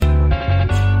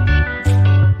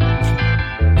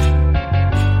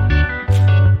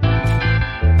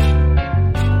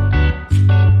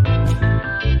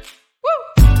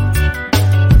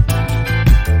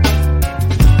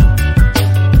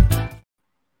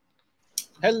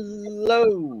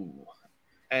Hello,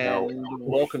 No. and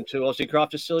welcome to Aussie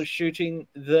Craft Distillers Shooting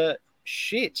the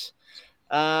Shit.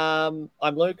 I'm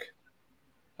Luke.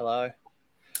 Hello.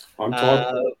 I'm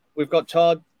Todd. We've got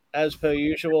Todd, as per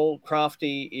usual.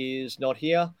 Crafty is not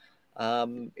here.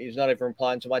 He's not even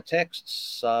replying to my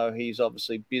texts, so he's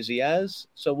obviously busy as.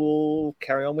 So we'll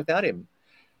carry on without him.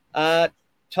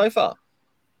 Topher,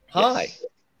 hi. Yes.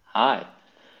 Hi.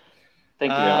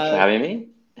 Thank you very much for Uh, having me.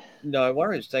 no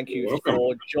worries. Thank You're you welcome.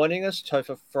 for joining us,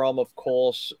 Topher, from, of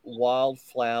course,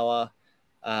 Wildflower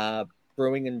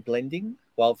Brewing and Blending, Mhm.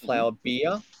 Wildflower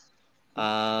Beer,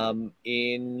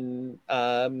 in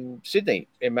Sydney,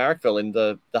 in Marrickville, in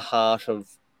the heart of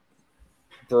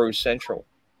Brew Central.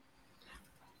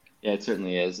 Yeah, it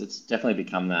certainly is. It's definitely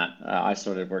become that. I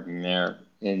started working there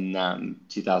in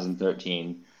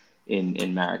 2013 in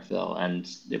Marrickville, and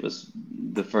it was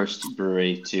the first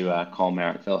brewery to call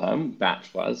Marrickville home.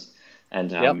 Batch was,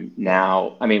 and Yep.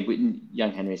 now, I mean,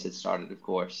 Young Henry's had started, of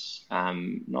course,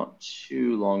 not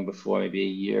too long before, maybe a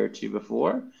year or two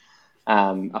before.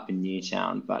 Up in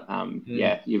Newtown. But Mm.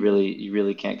 yeah, you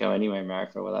really can't go anywhere in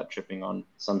America without tripping on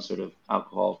some sort of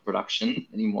alcohol production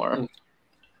anymore.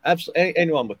 Absolutely.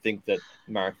 Anyone would think that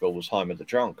Marrickville was home of the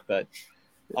drunk, but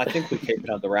I think we keep it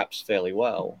under wraps fairly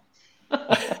well.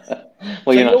 Well,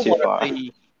 So you're not you're too one of far.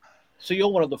 the. So you're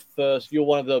one of the first. You're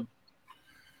one of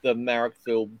the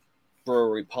Marrickville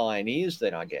brewery pioneers,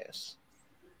 then I guess.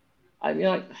 I mean,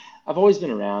 I've always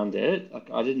been around it. Like,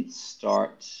 I didn't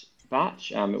start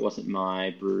Batch. It wasn't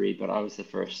my brewery, but I was the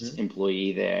first Mm.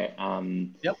 employee there.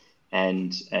 Yep.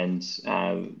 And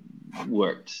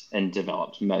worked and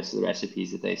developed most of the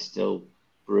recipes that they still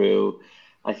brew.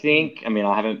 I Mm. think, I mean,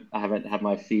 I haven't had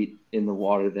my feet in the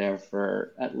water there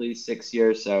for at least 6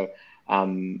 years, so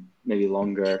maybe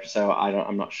longer. So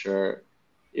I'm not sure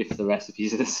if the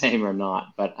recipes are the same or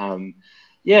not. But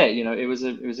yeah, it was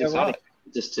Yeah. exciting Right.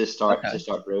 just to start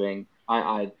Okay. brewing.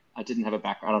 I didn't have a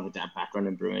background, I don't have a background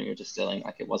in brewing or distilling.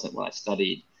 Like, it wasn't what I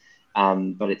studied,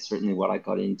 but it's certainly what I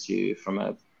got into from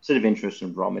a sort of interest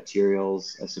in raw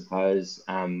materials, I suppose.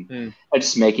 Mm. Or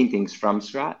just making things from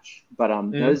scratch. But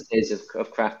Mm. those days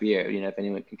of craft beer, if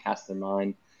anyone can cast their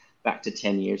mind back to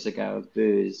 10 years ago of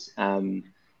booze,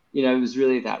 it was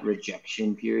really that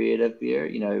rejection period of beer.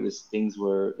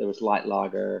 There was light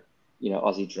lager,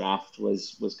 Aussie draft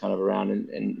was kind of around,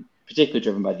 and particularly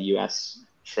driven by the US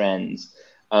trends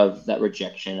of that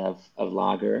rejection of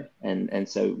lager. And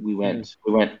so we Mm. went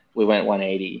we went we went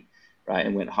 180, right,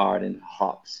 and went hard in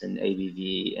hops and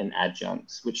ABV and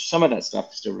adjuncts, which some of that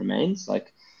stuff still remains.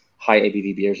 Like, high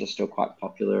ABV beers are still quite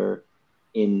popular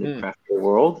in the Mm. craft beer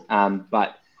world,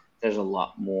 but there's a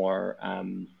lot more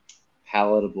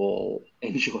palatable,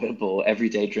 enjoyable,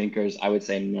 everyday drinkers, I would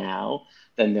say, now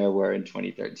than there were in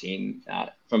 2013,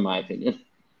 from my opinion.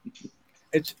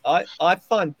 I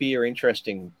find beer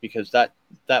interesting because that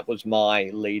was my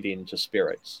lead into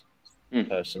spirits Mm,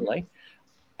 personally,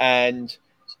 and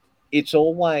it's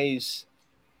always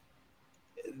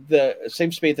the it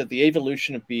seems to me that the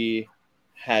evolution of beer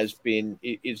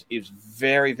is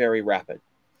very rapid.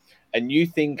 A new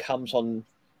thing comes on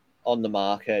the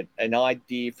market, an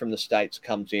idea from the states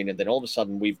comes in, and then all of a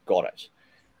sudden we've got it,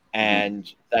 mhm,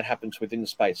 and that happens within the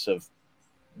space of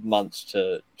months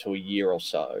to a year or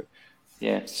so.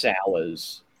 yeah.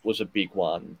 Sours was a big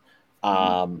one.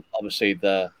 Mhm, Obviously,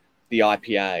 the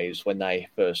IPAs, when they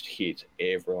first hit,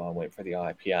 everyone went for the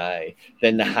IPA.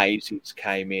 Then the mhm. hazies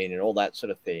came in and all that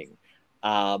sort of thing.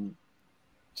 Um,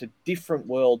 it's a different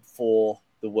world for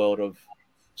the world of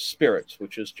spirits,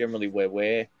 which is generally where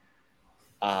we're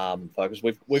focused.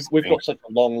 We've got such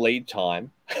a long lead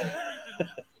time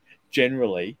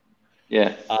generally.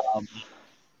 Yeah. Um,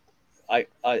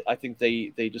 I think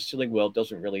the distilling world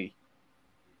doesn't really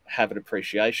have an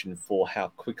appreciation for how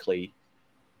quickly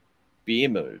beer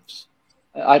moves.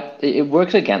 It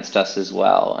works against us as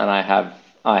well, and I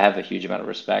have a huge amount of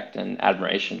respect and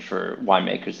admiration for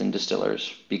winemakers and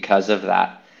distillers because of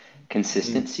that Mm.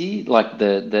 consistency, like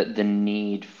the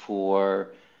need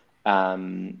for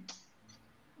um,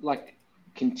 like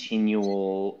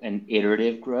continual and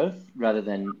iterative growth rather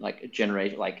than like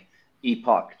generate like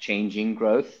epoch changing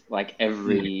growth like Mm.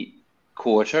 every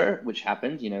quarter, which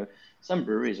happened. Some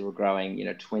breweries were growing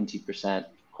 20%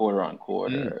 quarter on Mm.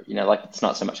 quarter. Like, it's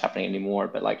not so much happening anymore,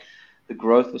 but like the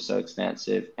growth was so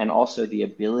expansive, and also the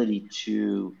ability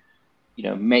to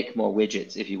make more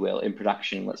widgets, if you will, in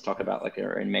production. Let's talk about, like,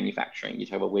 or in manufacturing, you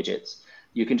talk about widgets.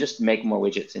 You can just make more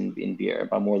widgets in beer,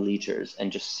 buy more liters,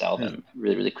 and just sell Mm. them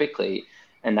really, really quickly.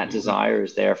 And that Mm. desire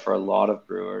is there for a lot of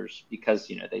brewers because,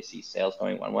 they see sales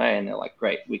going one way and they're like,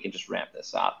 great, we can just ramp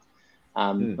this up.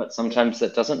 But sometimes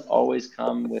that doesn't always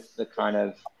come with the kind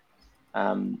of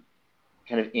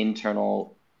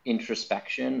internal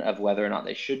introspection of whether or not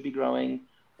they should be growing,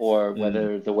 or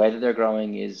whether the way that they're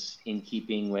growing is in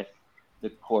keeping with the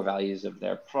core values of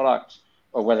their product,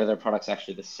 or whether their product's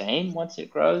actually the same once it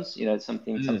grows.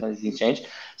 Sometimes things change.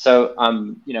 So,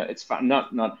 it's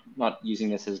not using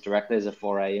this as directly as a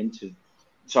foray into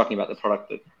talking about the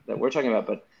product that we're talking about,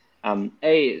 but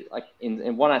like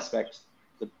in one aspect,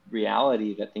 the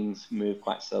reality that things move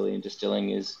quite slowly in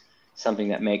distilling is something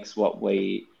that makes what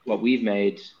we've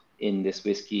made in this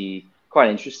whiskey quite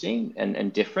interesting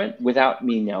and different without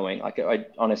me knowing. Like,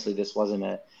 honestly, this wasn't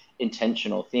an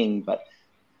intentional thing, but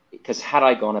because had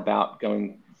I gone about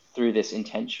going through this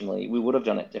intentionally, we would have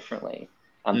done it differently.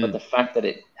 But the fact that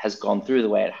it has gone through the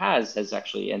way it has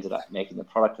actually ended up making the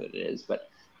product that it is. But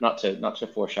not to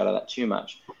foreshadow that too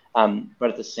much. But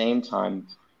at the same time,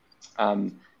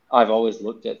 I've always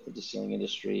looked at the distilling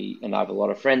industry, and I have a lot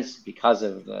of friends because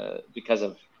of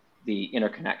the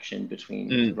interconnection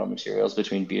between raw materials,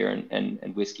 between beer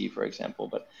and whiskey, for example.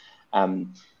 But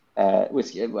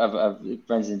whiskey, of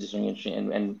friends in the distilling industry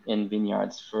and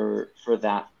vineyards for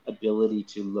that ability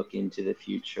to look into the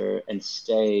future and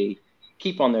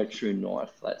keep on their true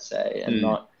north, let's say, and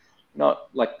not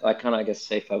like I kind of, I guess,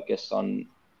 stay focused on,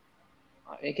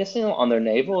 I guess, on their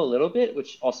navel a little bit,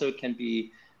 which also can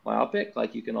be myopic.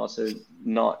 Like, you can also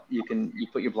you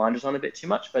put your blinders on a bit too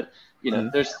much, but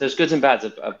there's goods and bads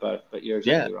of both. But you're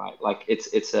exactly right. Like,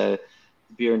 it's a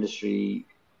beer industry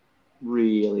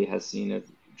really has seen a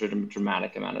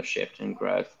dramatic amount of shift and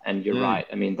growth. And you're right.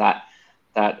 I mean, that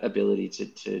ability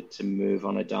to move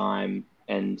on a dime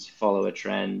and follow a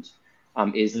trend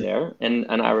is there. And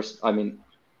I mean,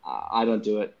 I don't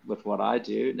do it with what I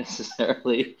do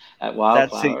necessarily at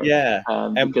Wildflower. That's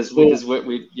it, because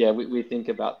we think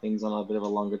about things on a bit of a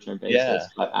longer term basis.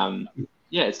 But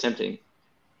it's tempting.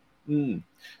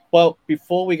 Well,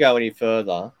 before we go any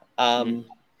further,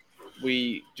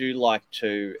 we do like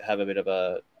to have a bit of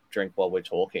a drink while we're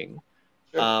talking.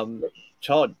 Sure.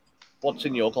 Todd, what's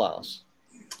in your glass?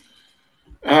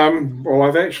 Well,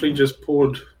 I've actually just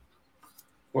poured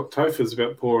what Topher's about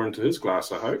to pour into his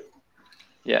glass, I hope.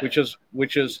 Yeah, which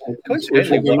is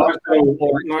coincidentally a nice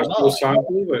little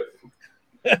sample.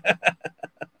 But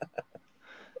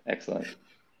excellent.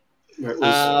 That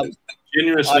was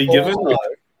generously given.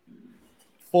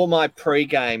 For my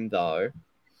pre-game, though,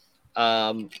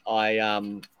 I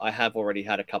have already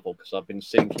had a couple because I've been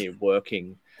sitting here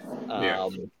working.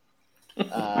 After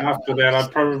that,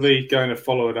 I'm probably going to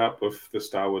follow it up with the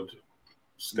Starwood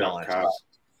Stout cast.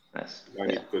 Nice.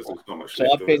 Because there's not much. So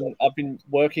I've been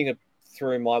working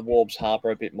through my Warbs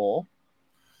Harbour a bit more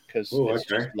because it's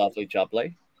just lovely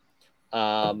jubbly.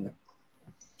 So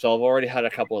I've already had a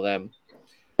couple of them.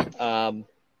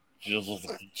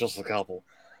 Just a couple.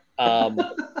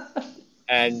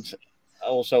 And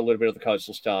also a little bit of the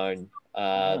Coastal Stone,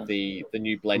 the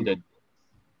new blended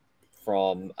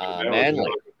from Manly.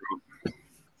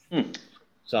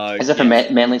 So is that for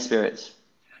Manly Spirits?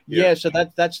 Yeah, so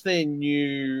that's their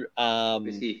new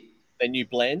whiskey. Their new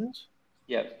blend.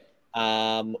 Yep.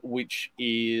 Which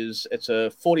is it's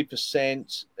a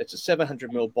 40%. It's a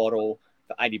 700 ml bottle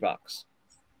for $80.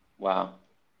 Wow.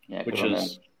 Yeah. Which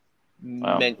is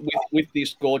meant with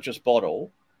this gorgeous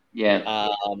bottle. Yeah.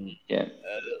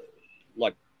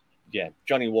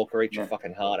 Johnny Walker, eat your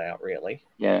fucking heart out, really.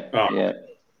 Yeah. Oh. Yeah.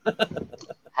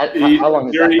 How long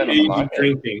has that been on the market?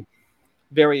 Drinking.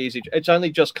 Very easy. It's only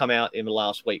just come out in the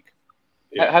last week.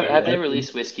 Have they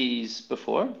released whiskies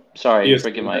before? Sorry,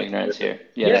 forgive my ignorance here.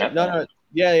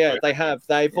 Yeah, they have.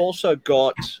 They've also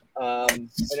got. So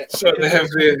they have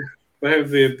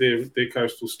their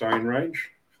Coastal Stone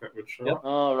range. That would show. Yep.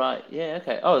 Oh right, yeah,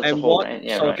 okay. Oh, it's and a whole range.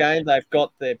 Yeah, so right. Again, they've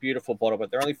got their beautiful bottle,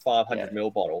 but they're only 500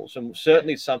 ml bottles, and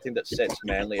certainly something that sets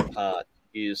Manly apart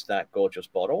is that gorgeous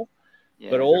bottle.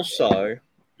 Yeah, but also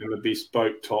and the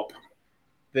bespoke top.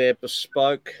 Their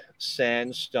bespoke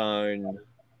sandstone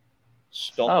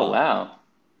stopper. Oh wow,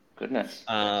 goodness!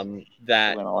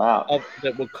 That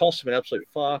would cost them an absolute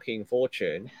fucking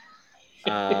fortune.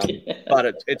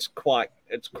 But it's quite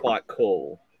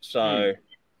cool. So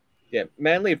yeah,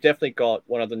 Manly have definitely got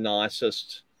one of the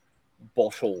nicest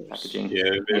bottles. Packaging.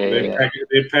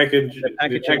 Their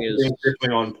packaging is definitely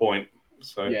on point.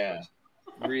 So yeah,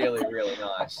 really really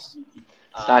nice.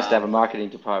 It's nice to have a marketing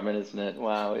department, isn't it?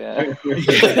 Wow, yeah.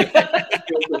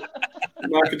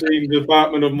 Marketing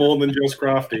department of more than just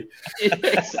crafty. Yeah,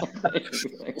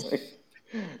 exactly.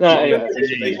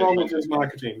 No, just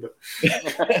marketing, but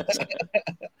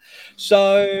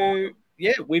so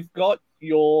yeah, we've got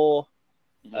your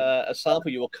a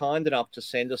sample. You were kind enough to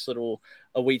send us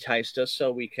a wee taster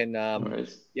so we can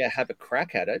have a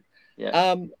crack at it.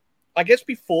 Yeah. I guess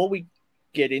before we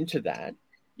get into that,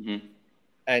 Mm-hmm.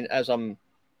 and as I'm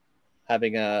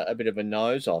having a bit of a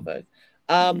nose of it,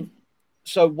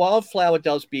 so Wildflower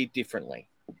does beer differently.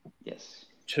 Yes.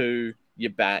 To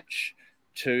your batch,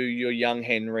 to your Young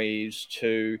Henrys,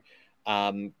 to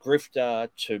Grifter,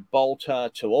 to Bolter,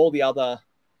 to all the other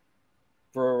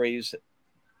breweries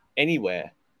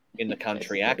anywhere in the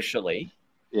country, actually.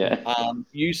 Yeah.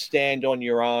 You stand on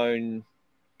your own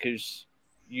because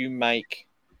you make,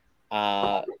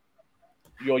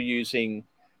 you're using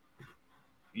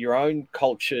your own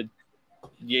cultured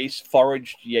yeast,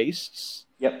 foraged yeasts.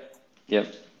 Yep.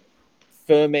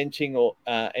 Fermenting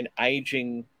and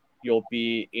aging your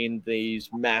beer in these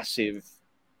massive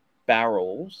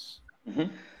barrels.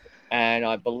 Mm-hmm. And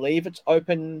I believe it's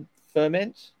open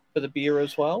ferment for the beer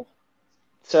as well.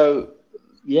 So,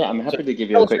 yeah, I'm happy to give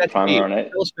you a quick primer on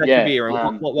it. Tell us about your beer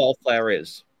and what Wildflower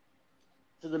is.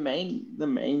 So the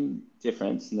main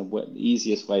difference and the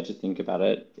easiest way to think about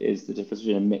it is the difference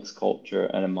between a mixed culture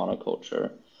and a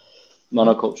monoculture.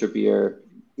 Monoculture beer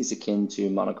is akin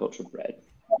to monoculture bread,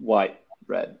 white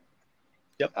bread.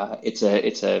 Yep. It's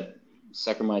a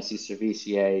Saccharomyces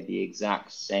cerevisiae, the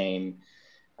exact same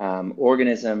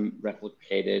organism,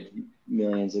 replicated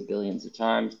millions of billions of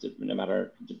times,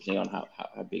 depending on how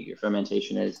big your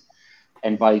fermentation is.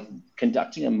 And by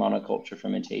conducting a monoculture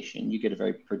fermentation, you get a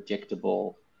very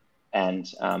predictable and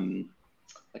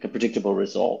a predictable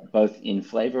result, both in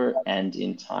flavor and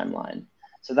in timeline.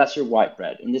 So that's your white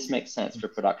bread. And this makes sense for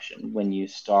production. When you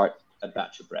start a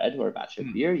batch of bread or a batch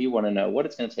of beer, you want to know what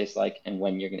it's going to taste like and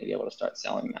when you're going to be able to start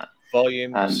selling that.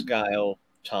 Volume, scale,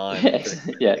 time.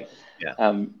 Yeah.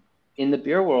 In the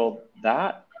beer world,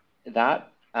 that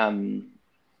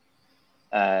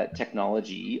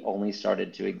technology only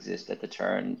started to exist at the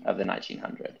turn of the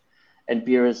 1900s. And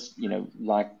beer is,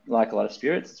 like a lot of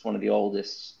spirits, it's one of the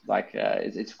oldest,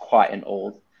 it's quite an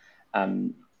old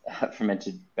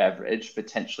fermented beverage,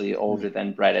 potentially older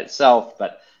than bread itself,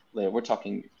 but we're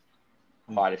talking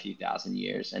quite a few thousand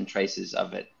years and traces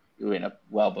of it,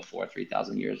 well before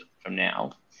 3,000 years from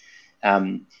now.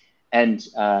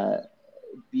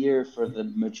 Beer, for the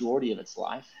majority of its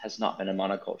life, has not been a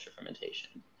monoculture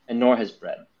fermentation, and nor has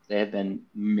bread. They have been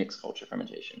mixed culture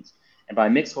fermentations. And by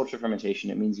mixed culture fermentation,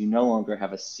 it means you no longer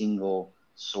have a single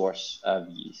source of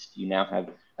yeast. You now have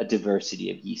a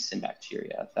diversity of yeasts and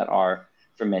bacteria that are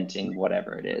fermenting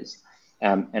whatever it is.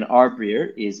 And our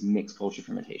beer is mixed culture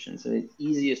fermentation. So it's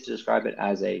easiest to describe it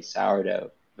as a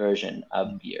sourdough version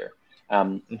of beer.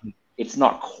 It's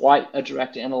not quite a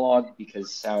direct analog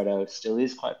because sourdough still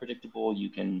is quite predictable. You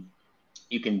can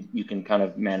kind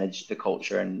of manage the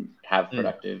culture and have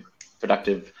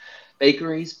productive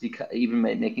bakeries, because even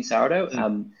making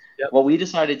sourdough. What we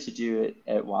decided to do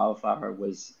at Wildflower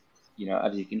was,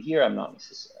 as you can hear,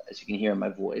 as you can hear in my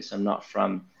voice, I'm not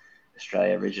from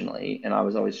Australia originally, and I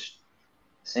was always,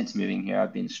 since moving here,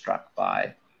 I've been struck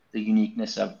by the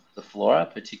uniqueness of the flora,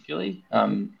 particularly,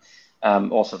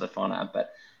 also the fauna,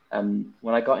 but.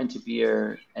 When I got into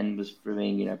beer and was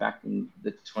brewing, back in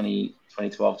the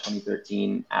 2012,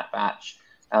 2013 at batch,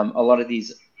 a lot of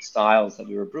these styles that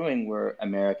we were brewing were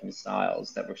American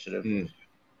styles that were sort of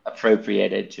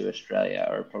appropriated to Australia,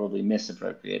 or probably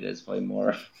misappropriated is probably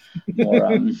more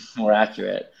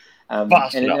accurate. And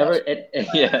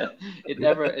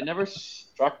it never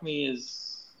struck me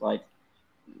as like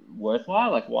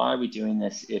worthwhile. Like, why are we doing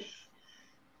this if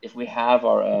we have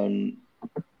our own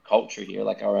culture here,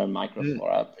 like our own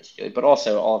microflora particularly, but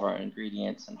also all of our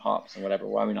ingredients and hops and whatever?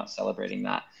 Why are we not celebrating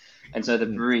that? And so the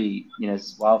brewery,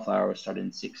 Wildflower was started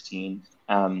in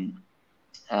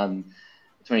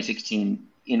 2016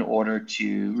 in order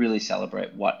to really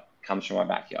celebrate what comes from our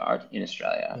backyard in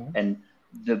Australia. And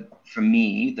for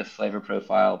me, the flavor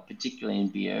profile, particularly in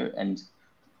beer, and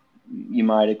you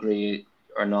might agree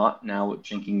or not now with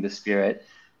drinking the spirit,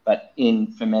 but in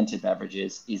fermented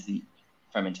beverages, is the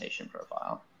fermentation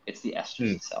profile. It's the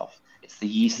esters itself. It's the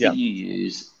yeast that you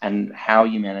use and how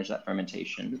you manage that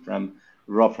fermentation from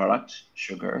raw product,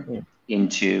 sugar,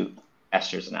 into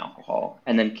esters and alcohol.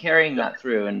 And then carrying that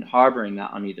through and harboring that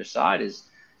on either side is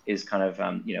kind of,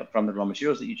 from the raw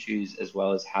materials that you choose, as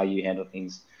well as how you handle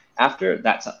things after.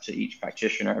 That's up to each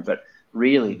practitioner. But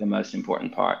really, the most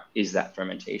important part is that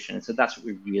fermentation. And so that's what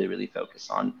we really, really focus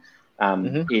on,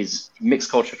 is mixed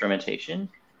culture fermentation,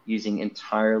 using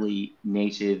entirely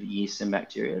native yeasts and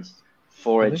bacteria,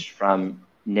 foraged from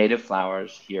native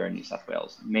flowers here in New South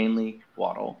Wales, mainly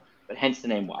wattle, but hence the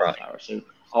name Wildflower. So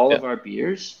all of our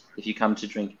beers, if you come to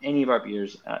drink any of our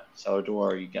beers at Cellar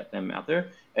Door, or you get them out there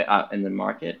in the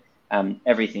market,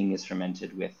 everything is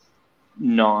fermented with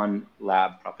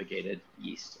non-lab propagated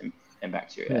yeast and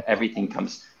bacteria. Everything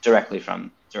comes directly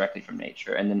from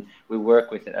nature, and then we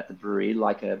work with it at the brewery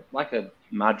like a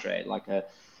madre, like a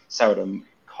sourdough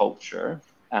culture,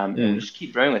 and we just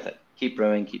keep brewing with it, keep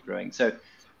brewing. So,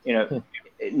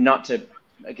 not to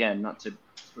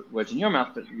put words in your mouth,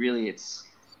 but really it's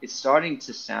starting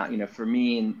to sound, for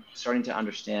me, and starting to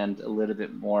understand a little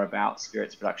bit more about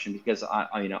spirits production, because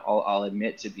I'll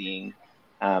admit to being,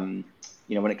 when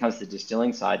it comes to the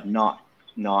distilling side, not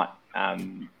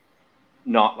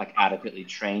like adequately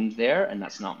trained there, and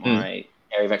that's not my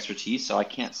area of expertise. So I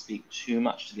can't speak too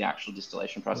much to the actual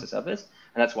distillation process of this,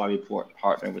 and that's why we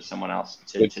partner with someone else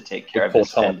to take care of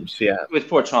this. With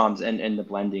Port Tom's and the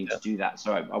blending to do that.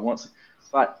 So I want,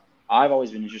 but I've always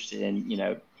been interested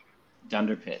in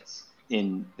dunder pits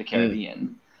in the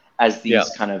Caribbean as these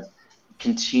kind of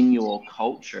continual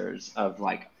cultures of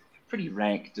like pretty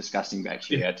rank, disgusting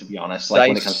bacteria, to be honest. Like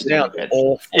when it comes to dunder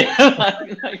pits,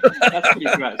 that's pretty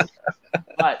gross.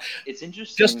 But it's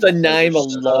interesting. Just the name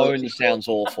alone sounds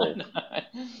awful.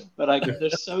 But they're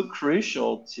so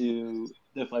crucial to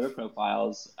the flavor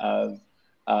profiles of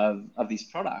these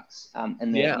products,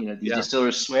 and these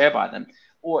distillers swear by them,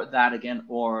 or that again,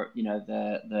 or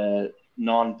the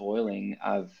non-boiling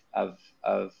of a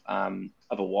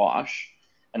wash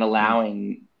and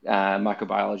allowing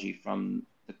microbiology from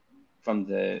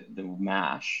the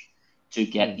mash to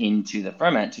get into the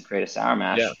ferment to create a sour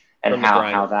mash, and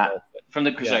how that from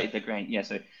the grain.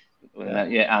 So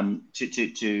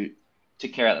to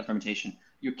carry out the fermentation,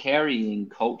 you're carrying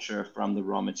culture from the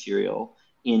raw material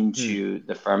into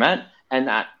the ferment, and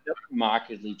that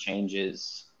markedly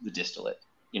changes the distillate.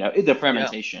 The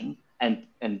fermentation and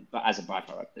as a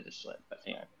byproduct the distillate. But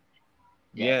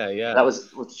that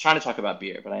was trying to talk about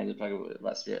beer, but I ended up talking about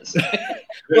less beers.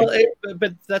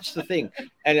 But that's the thing,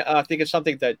 and I think it's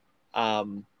something that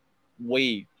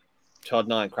we, Todd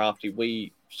and I and Crafty,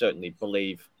 we certainly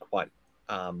believe quite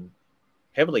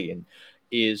heavily in,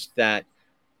 is that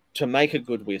to make a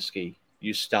good whiskey,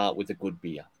 you start with a good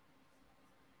beer.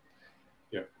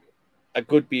 A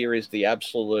good beer is the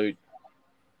absolute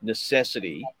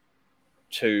necessity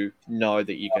to know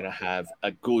that you're going to have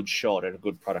a good shot at a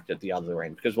good product at the other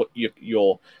end, because what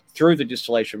you're through the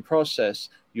distillation process,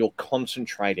 you're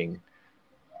concentrating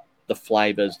the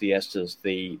flavors, the esters,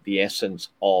 the essence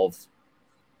of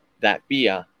that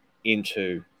beer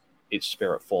into its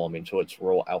spirit form, into its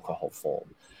raw alcohol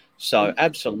form. So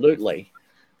absolutely,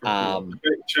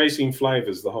 chasing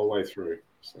flavors the whole way through.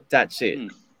 So. That's it.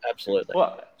 Absolutely.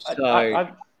 Well,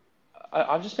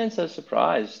 I've just been so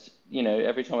surprised,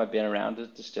 every time I've been around a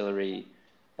distillery,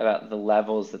 about the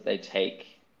levels that they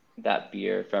take that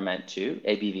beer ferment to,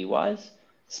 ABV wise,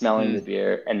 smelling the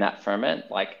beer and that ferment.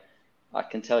 Like, I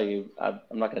can tell you, I'm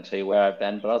not going to tell you where I've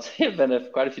been, but I'll tell you I've been to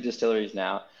quite a few distilleries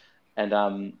now. And,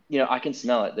 I can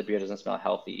smell it. The beer doesn't smell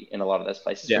healthy in a lot of those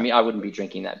places. For me, I wouldn't be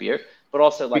drinking that beer. But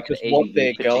also, like, because the ABV what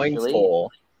they're going for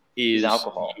is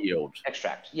alcohol. Yield.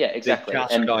 Extract. Yeah, exactly. They're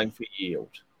just going for yield.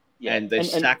 Yeah. And they're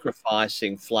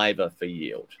sacrificing flavor for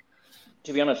yield.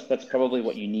 To be honest, that's probably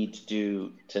what you need to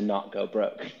do to not go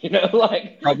broke.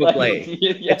 Probably.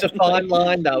 It's a fine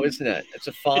line, though, isn't it? It's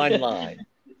a fine line.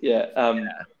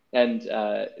 And,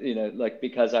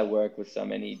 because I work with so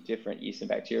many different yeast and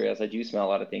bacteria, I do smell a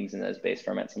lot of things in those base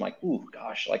ferments. I'm like, ooh,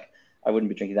 gosh, I wouldn't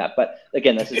be drinking that. But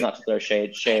again, this is not to throw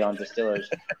shade on distillers.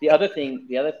 The other thing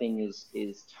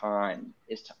is time.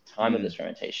 Time of this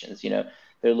fermentations.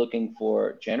 They're looking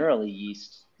for generally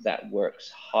yeast that works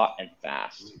hot and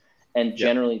fast. And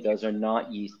generally, those are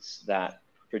not yeasts that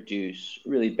produce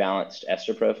really balanced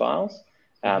ester profiles.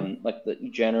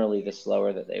 Generally, the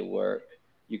slower that they work,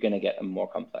 you're going to get a more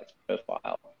complex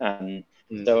profile.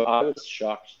 So I was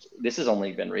shocked. This has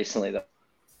only been recently, that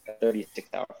a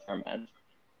 36-hour ferment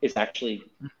is actually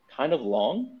kind of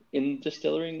long in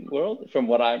distilling world.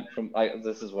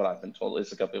 This is what I've been told.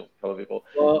 There's a couple of people.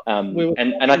 Well,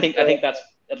 and I think that's,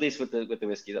 at least with the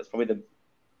whiskey, that's probably the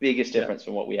biggest difference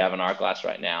from what we have in our glass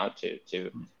right now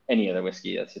to any other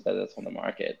whiskey that's on the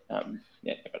market.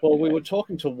 We were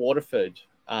talking to Waterford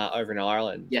over in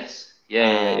Ireland. Yes.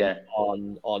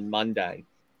 On Monday,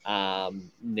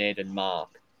 Ned and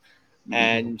Mark,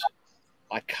 and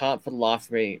I can't for the life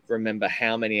of me remember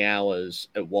how many hours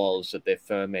it was that their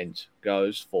ferment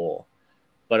goes for,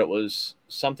 but it was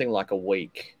something like a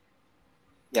week.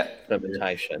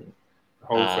 Fermentation.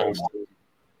 For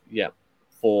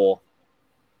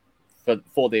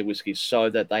their whiskey, so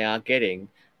that they are getting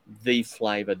the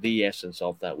flavor, the essence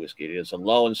of that whiskey. It is a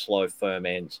low and slow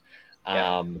ferment.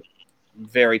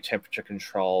 very temperature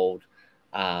controlled,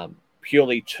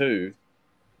 purely to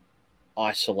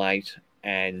isolate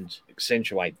and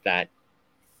accentuate the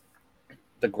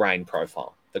grain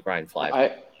profile, the grain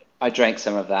flavour. I drank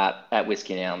some of that at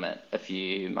Whisky and Ailment a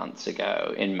few months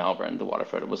ago in Melbourne, the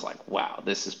Waterford. It was like, wow,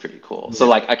 this is pretty cool. Yeah. So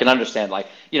like I can understand, like,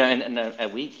 you know, and a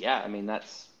week, I mean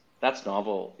that's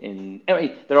novel. I mean,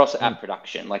 they're also at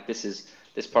production. Like this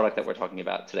product that we're talking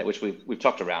about today, which we've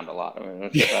talked around a lot. I mean,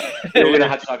 we don't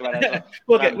have to talk about it as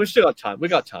well. We've still got time. We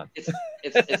got time.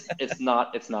 It's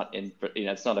not in, you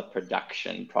know, it's not a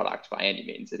production product by any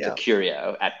means. It's a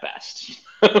curio at best.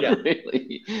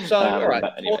 Really. So all right,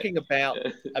 anyway. Talking about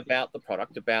the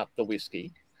product, about the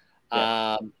whiskey,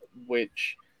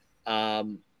 which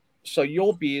so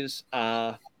your beers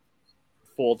are,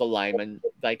 for the layman,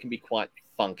 they can be quite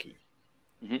funky.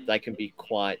 Mm-hmm. They can be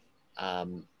quite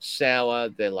sour.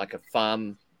 They're like a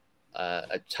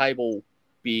table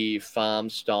beer, farm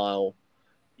style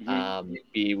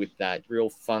beer with that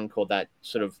real funk, or that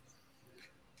sort of,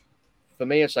 for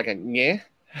me, it's like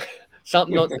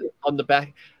something on the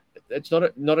back. It's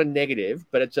not a negative,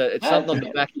 but it's something on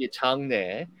the back of your tongue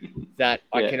there that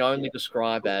I can only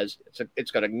describe as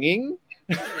it's got a nging.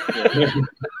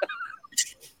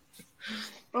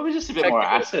 Probably just a bit more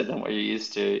acid than what you're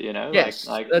used to, you know. Yes,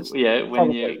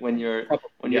 when you're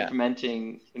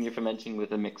fermenting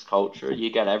with a mixed culture, you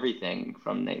get everything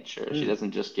from nature. She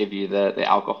doesn't just give you the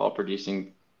alcohol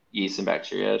producing yeast and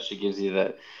bacteria. She gives you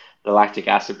the lactic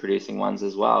acid producing ones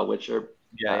as well, which are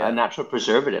a natural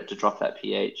preservative to drop that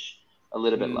pH a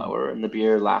little bit lower, and the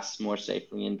beer lasts more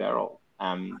safely in barrel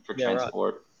for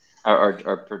transport. Right.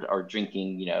 Or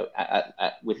drinking, you know,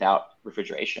 without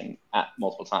refrigeration at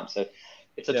multiple times. So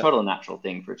it's a total natural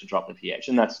thing for it to drop the pH,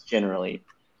 and that's generally.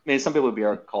 I mean, some people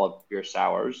call it beer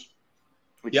sours,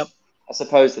 which I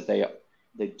suppose that they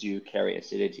do carry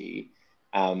acidity,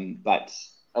 but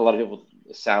a lot of people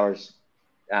sours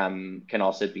can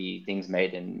also be things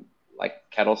made in like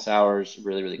kettle sours,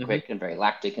 really really quick and very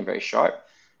lactic and very sharp,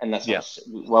 and that's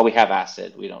while we have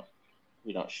acid, we don't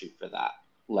shoot for that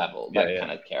level,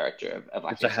 kind of character of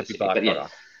lactic. It's a happy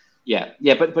byproduct.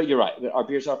 But you're right. Our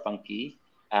beers are funky.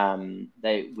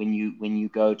 When you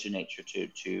go to nature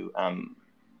to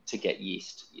get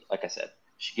yeast, like I said,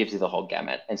 she gives you the whole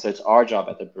gamut, and so it's our job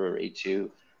at the brewery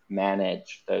to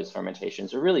manage those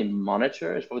fermentations, or really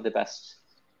monitor is probably the best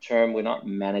term. We're not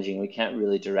managing; we can't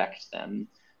really direct them.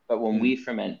 But when we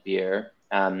ferment beer,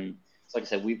 so like I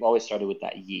said, we've always started with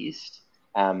that yeast.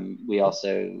 We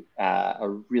also are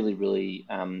really, really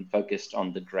focused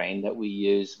on the grain that we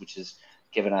use, which has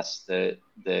given us the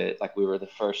like we were the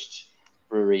first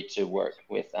brewery to work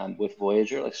with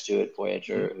Voyager, like Stuart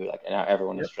Voyager, who like now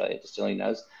everyone in Australia distilling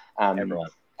knows. Everyone.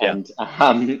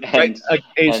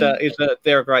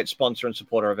 They're a great sponsor and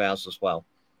supporter of ours as well.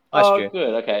 Hi, Stu.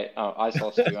 Good. Okay. I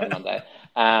saw Stu on Monday.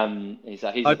 I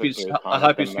hope he's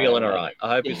feeling all right.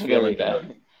 I hope he's feeling all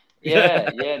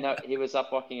right. No, he was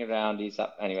up walking around. He's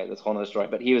up anyway. That's a whole other story.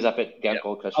 But he was up at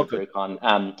Gold Coast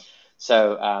BrewCon.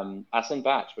 So us and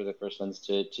Batch were the first ones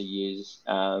to use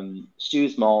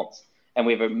Stu's malt, and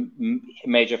we have a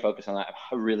major focus on that.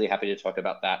 I'm really happy to talk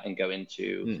about that and go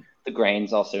into the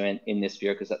grains also in this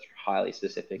beer, because that's highly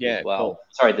specific as well. Cool.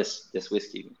 Sorry, this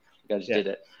whiskey. I just did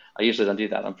it. I usually don't do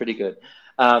that. I'm pretty good.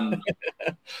 But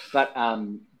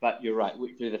you're right.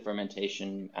 Through the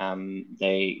fermentation,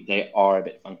 they are a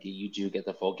bit funky. You do get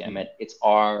the full gamut. It's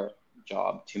our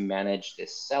job to manage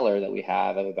this cellar that we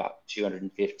have of about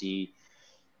 250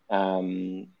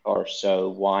 or so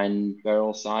wine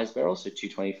barrel size barrels, so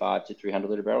 225 to 300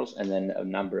 liter barrels, and then a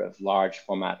number of large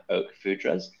format oak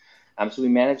foudres. So we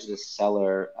manage this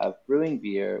cellar of brewing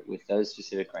beer with those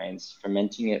specific grains,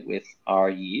 fermenting it with our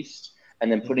yeast,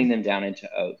 and then putting them down into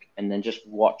oak, and then just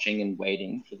watching and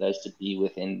waiting for those to be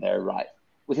within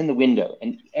the window.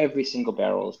 And every single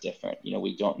barrel is different. You know,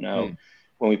 we don't know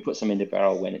when we put some into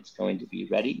barrel when it's going to be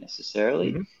ready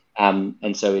necessarily.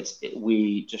 And so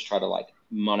we just try to like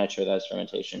monitor those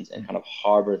fermentations and kind of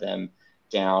harbor them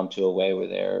down to a way where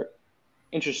they're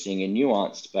interesting and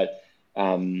nuanced, but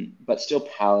still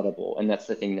palatable. And that's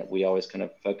the thing that we always kind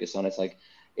of focus on. It's like,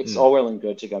 it's all well and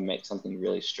good to go make something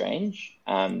really strange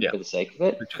for the sake of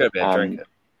it. It's got to be a drink.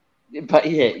 But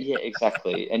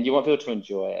exactly. And you want people to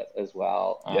enjoy it as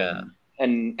well.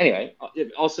 And anyway,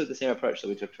 also the same approach that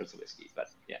we took towards the whiskey. But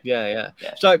yeah.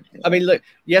 So, I mean, look,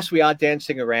 yes, we are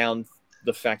dancing around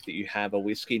the fact that you have a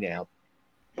whiskey now.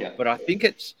 Yeah. But I think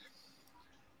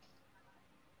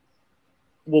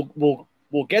we'll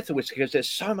get to whiskey because there's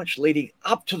so much leading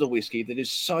up to the whiskey that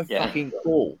is so fucking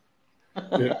cool.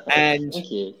 And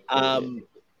Thank you. And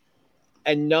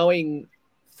knowing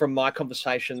from my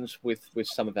conversations with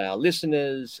some of our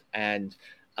listeners and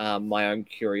my own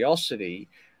curiosity,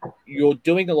 you're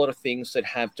doing a lot of things that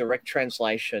have direct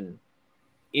translation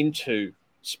into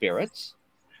spirits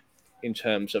in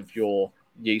terms of your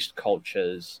yeast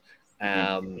cultures,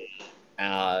 the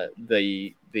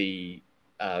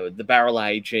barrel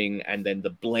aging, and then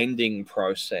the blending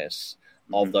process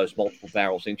of those multiple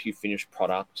barrels into your finished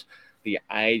product, the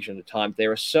age and the time.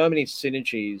 There are so many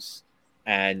synergies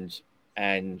and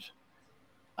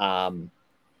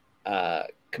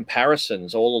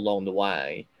comparisons all along the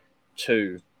way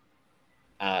to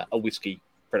a whiskey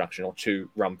production or to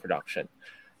rum production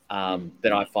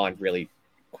that I find really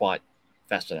quite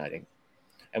fascinating.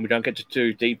 And we don't get to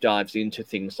do deep dives into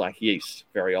things like yeast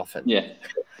very often. Yeah.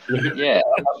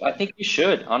 I think you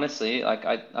should, honestly. Like,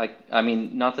 I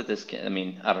mean, not that this can, I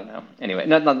mean, I don't know. Anyway,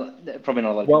 probably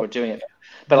not a lot of people are doing it.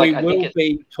 But we like, will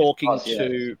be talking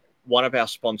to one of our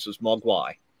sponsors,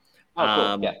 Mogwai.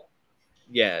 Oh, cool.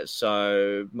 Yeah,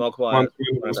 so Mogwai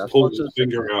pulls his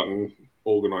finger out and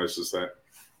organizes that.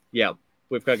 Yeah,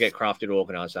 we've got to get Crafted to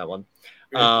organize that one.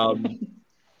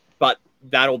 But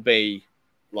that'll be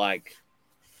like,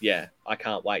 yeah, I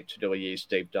can't wait to do a yeast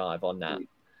deep dive on that.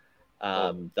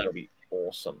 That'll be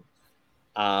awesome.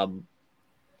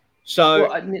 So,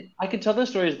 well, I mean, I could tell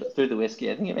those stories through the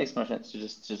whiskey. I think it makes more sense to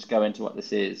just go into what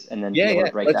this is and then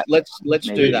break let's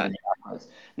do that.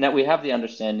 Now we have the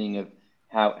understanding of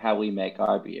how we make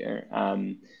our beer,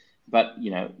 but you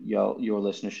know, your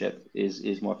listenership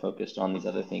is more focused on these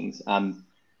other things, on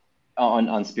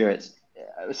spirits.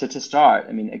 So to start,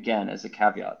 I mean, again, as a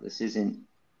caveat, this isn't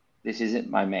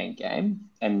my main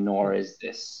game, and nor is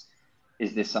this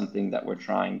something that we're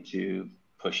trying to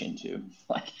push into.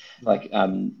 Like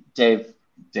Dave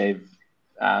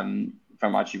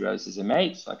from Archie Rose is a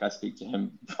mate. Like, I speak to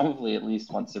him probably at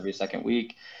least once every second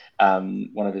week.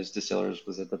 One of his distillers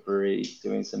was at the brewery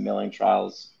doing some milling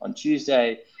trials on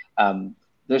Tuesday.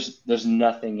 There's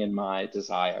nothing in my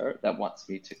desire that wants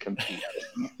me to compete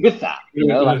with that. You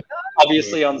know, like,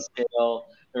 obviously on scale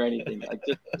or anything. Like,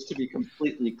 just to be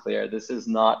completely clear, this is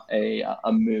not a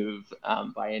move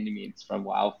by any means from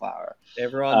Wildflower.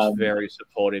 Everyone's very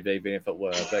supportive, even if it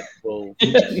were, but we'll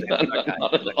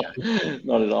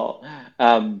not at all.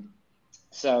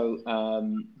 So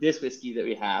this whiskey that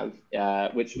we have,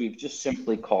 which we've just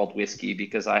simply called whiskey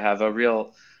because I have a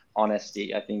real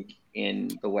honesty, I think,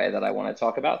 in the way that I want to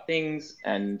talk about things.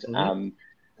 And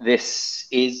this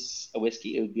is a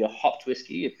whiskey. It would be a hopped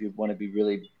whiskey if you want to be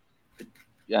really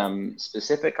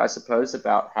specific, I suppose,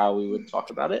 about how we would talk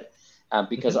about it,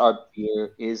 because our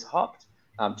beer is hopped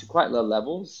to quite low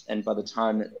levels. And by the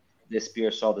time that this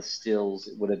beer saw the stills,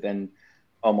 it would have been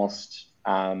almost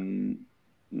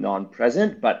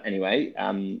non-present. But anyway,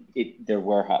 there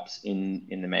were hops in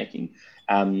the making.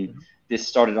 This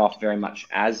started off very much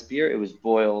as beer. It was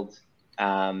boiled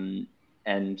and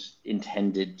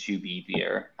intended to be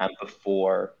beer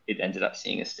before it ended up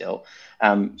seeing a still.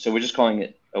 So we're just calling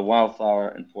it a Wildflower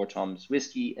and Four Toms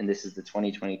whiskey, and this is the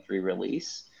 2023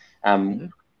 release.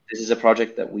 This is a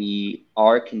project that we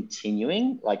are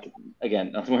continuing. Like,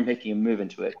 again, not that we're making a move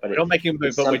into it, but we're not making a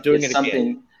move, but we're doing it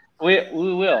again. We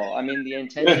will. I mean, the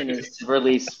intention is to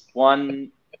release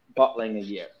one bottling a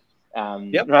year.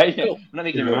 Right? Cool. I'm not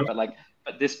making a move, but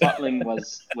this bottling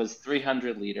was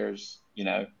 300 liters.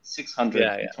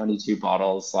 622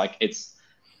 bottles. Like, it's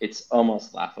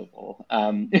almost laughable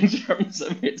in terms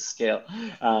of its scale,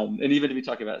 and even to be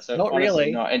talking about it. So not honestly,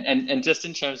 really. No, and just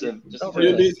in terms of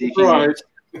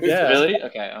Yeah. Really?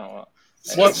 Okay. Oh,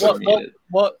 well.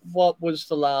 What was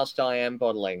the last IM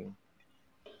bottling?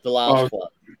 The last one.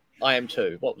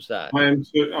 IM2. What was that?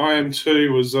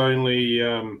 IM2 was only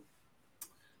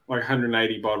like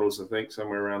 180 bottles, I think,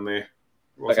 somewhere around there.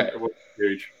 It wasn't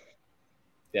huge.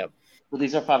 Yep. Well,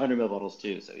 these are 500 ml bottles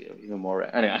too, so even more.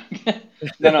 Anyway,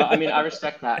 no. I mean, I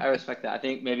respect that. I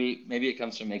think maybe it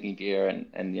comes from making beer,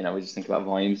 and we just think about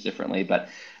volumes differently. But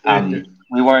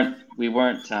we weren't.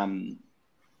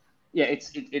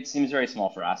 It seems very small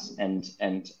for us,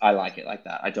 and I like it like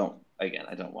that. I don't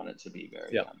want it to be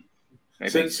very.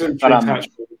 Since touch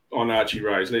on Archie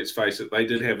Rose, let's face it, they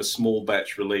did have a small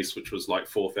batch release, which was like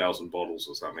 4,000 bottles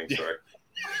or something. So.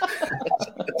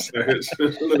 So it's a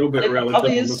little bit relative.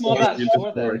 Probably is small batch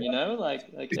for them, like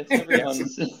it's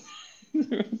everyone's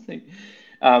thing.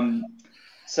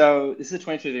 So this is a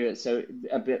 22 so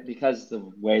a bit, because the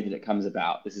way that it comes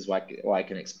about, this is why I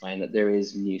can explain that there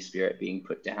is new spirit being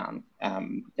put down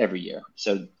every year.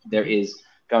 So there is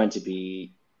going to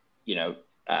be,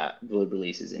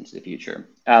 releases into the future.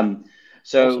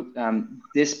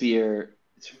 This beer,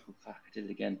 I did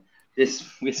it again. This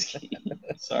whiskey,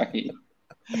 sorry.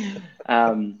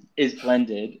 is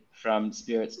blended from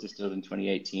spirits distilled in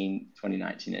 2018,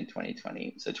 2019, and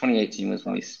 2020. So 2018 was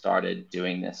when we started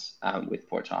doing this with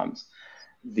Port Tom's.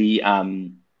 The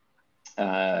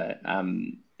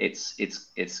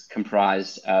it's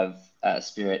comprised of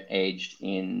spirit aged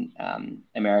in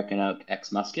American oak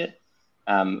ex muscat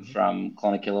from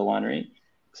Clonakilla Winery.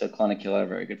 So Clonakilla are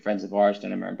very good friends of ours,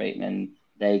 Denham and Bateman.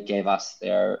 They gave us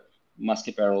their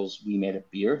muscat barrels. We made a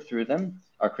beer through them,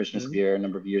 our Christmas beer, a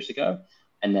number of years ago,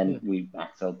 and then we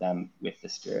backfilled them with the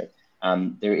spirit.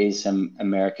 There is some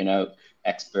American oak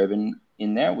ex bourbon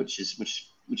in there, which is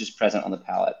present on the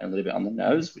palate and a little bit on the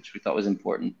nose, which we thought was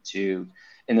important to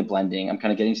in the blending. I'm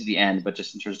kind of getting to the end, but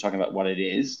just in terms of talking about what it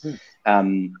is,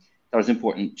 that was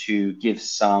important to give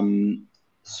some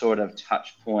sort of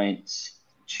touch point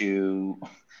to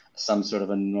some sort of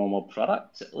a normal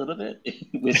product a little bit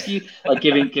in whiskey, like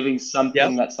giving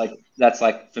something that's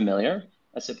like familiar,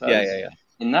 I suppose.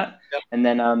 In that. And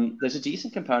then there's a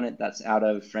decent component that's out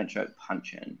of French oak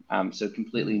puncheon. So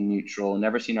completely neutral.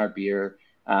 Never seen our beer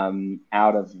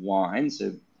out of wine.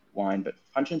 So wine, but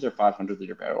puncheons are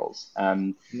 500-liter barrels.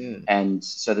 And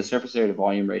so the surface area to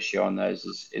volume ratio on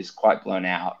those is quite blown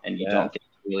out, and you don't get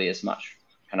really as much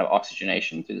kind of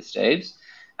oxygenation through the staves.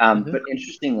 But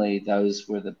interestingly, those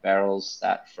were the barrels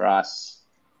that for us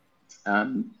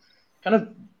kind of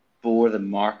bore the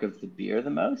mark of the beer the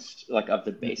most, like of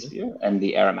the base beer and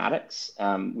the aromatics,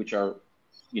 which are,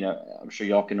 I'm sure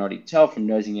y'all can already tell from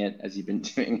nosing it as you've been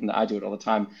doing, and I do it all the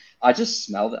time. I just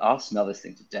smell it. I'll smell this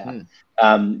thing to death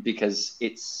because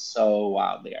it's so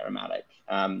wildly aromatic.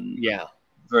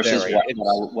 Versus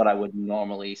what I would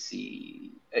normally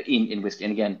see in whiskey.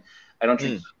 And again, I don't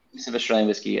drink heaps of Australian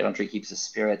whiskey. I don't drink heaps of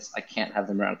spirits. I can't have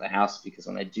them around the house because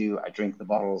when I do, I drink the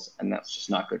bottles, and that's just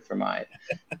not good for my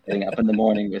getting up in the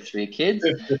morning with 3 kids.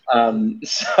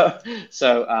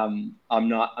 So I'm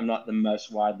not the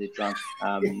most widely drunk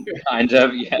kind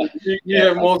of. You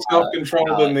have more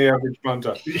self-control than the average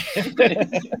punter.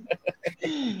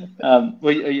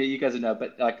 Well, you guys know,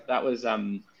 but like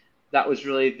that was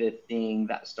really the thing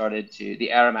that started to,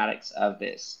 the aromatics of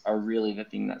this are really the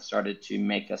thing that started to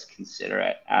make us consider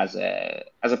it as a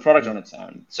product on its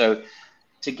own. So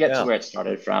to get to where it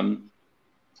started from,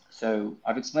 so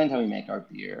I've explained how we make our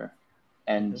beer,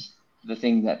 and the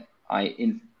thing that I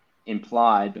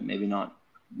implied, but maybe not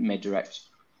made direct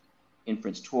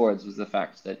inference towards, was the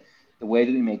fact that the way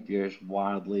that we make beer is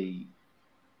wildly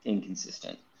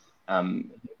inconsistent.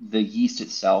 The yeast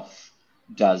itself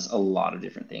does a lot of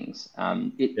different things.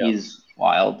 It is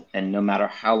wild, and no matter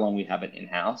how long we have it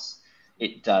in-house,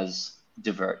 it does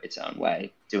divert its own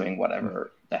way, doing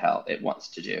whatever the hell it wants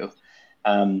to do.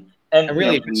 And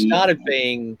really, if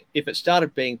it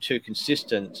started being too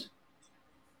consistent,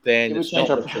 then it's not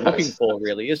what you're looking for,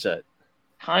 really, is it?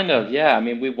 Kind of, yeah. I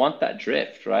mean, we want that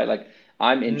drift, right? Like,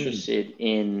 I'm interested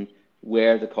in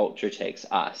where the culture takes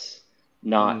us,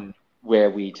 not where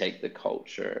we take the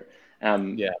culture.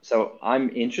 So I'm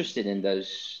interested in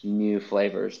those new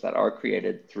flavors that are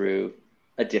created through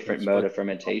a different mode of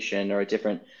fermentation or a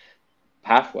different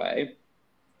pathway.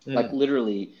 Like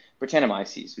literally,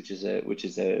 Brettanomyces, which is a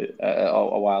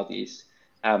wild yeast,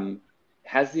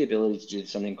 has the ability to do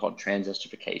something called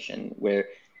transesterification, where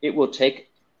it will take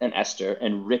an ester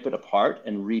and rip it apart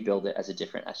and rebuild it as a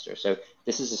different ester. So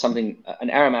this is an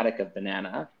aromatic of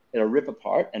banana. It'll rip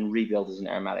apart and rebuild as an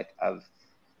aromatic of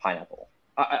pineapple.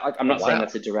 I'm not saying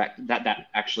that's a direct that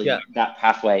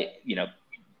pathway,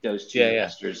 those two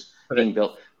esters being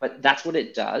built, but that's what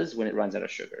it does when it runs out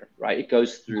of sugar, right? It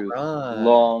goes through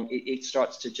it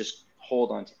starts to just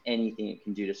hold on to anything it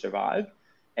can do to survive,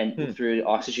 and through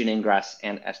oxygen ingress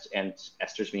and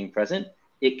esters being present,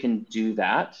 it can do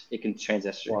that. It can go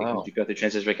through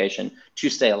transesterification to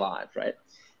stay alive, right?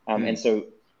 And so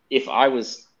if I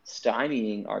was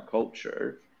stymieing our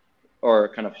culture, or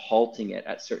kind of halting it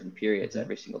at certain periods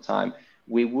every single time,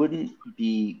 we wouldn't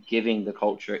be giving the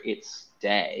culture its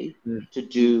day to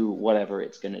do whatever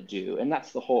it's going to do. And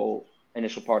that's the whole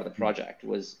initial part of the project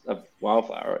was of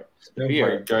Wildflower.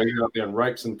 Like going out there and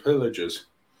rapes and pillages.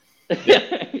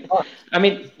 I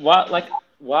mean,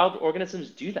 wild organisms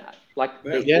do that. Like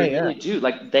they really do.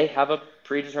 Like they have a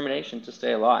predetermination to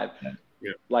stay alive,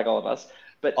 like all of us.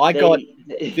 But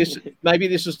this. Maybe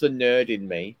this is the nerd in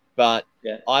me, but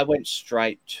I went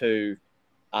straight to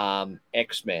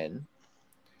X-Men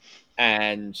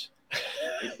and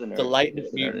the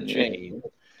latent mutant gene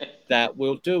that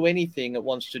will do anything it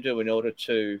wants to do in order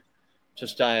to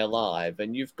stay alive.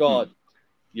 And you've got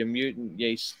your mutant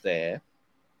yeast there.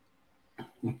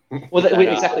 Well,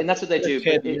 exactly, and that's what they do.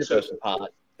 Tear the universe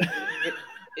apart.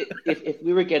 If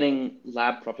we were getting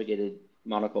lab propagated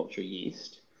monoculture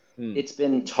yeast, Mm. it's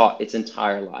been taught its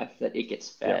entire life that it gets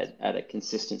fed at a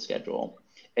consistent schedule.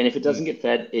 And if it doesn't get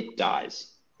fed, it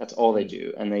dies. That's all they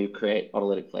do. And they create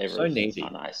autolytic flavors. So needy. It's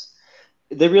not nice.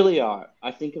 They really are.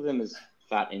 I think of them as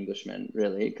fat Englishmen,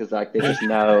 really, because like they just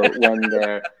know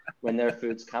when their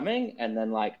food's coming, and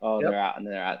then like, oh, they're out and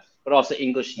they're out. But also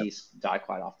English yeast die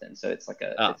quite often, so it's like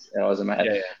it's always in my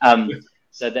head.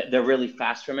 So they're really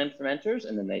fast fermenters,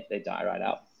 and then they die right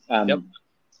out. So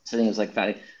I think it's like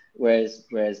fatty. Whereas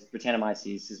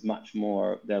Brettanomyces is much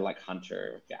more, they're like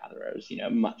hunter gatherers, you know,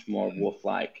 much more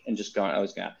wolf-like, and just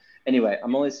always going. Anyway,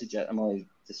 I'm only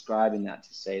describing that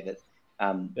to say that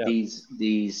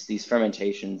these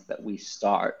fermentations that we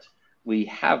start, we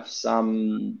have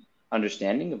some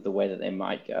understanding of the way that they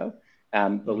might go,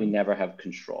 but we never have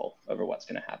control over what's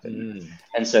going to happen.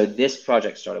 And so this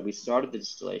project started. We started the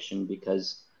distillation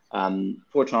because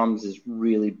Poor Tom's is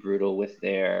really brutal with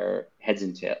their heads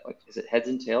and tails. Like, is it heads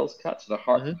and tails cuts? The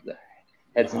heart, the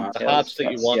heads and tails. The hearts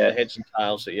that you want, the heads and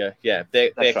tails that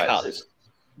they're right. cuts. So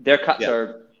their cuts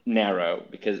are narrow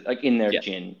because, like, in their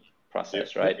gin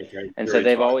process, right? Okay. And so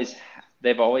they've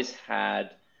always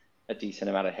had a decent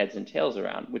amount of heads and tails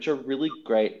around, which are really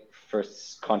great for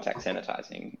contact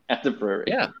sanitizing at the brewery.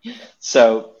 Yeah.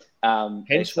 So.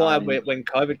 Hence why when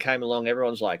COVID came along,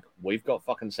 everyone's like, we've got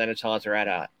fucking sanitizer at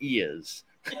our ears.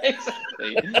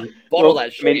 Exactly. Bottle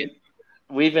that shit. I mean,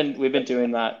 we've been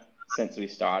doing that since we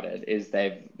started. Is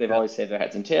they've always saved their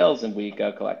heads and tails, and we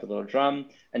go collect a little drum,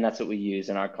 and that's what we use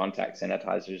in our contact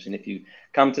sanitizers. And if you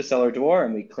come to Cellar Door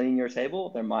and we clean your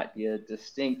table, there might be a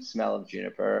distinct smell of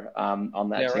juniper on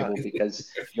that table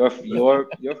because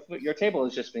your table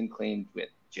has just been cleaned with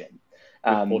gin.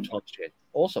 Poor Tom's gin.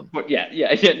 Awesome. But yeah,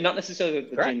 not necessarily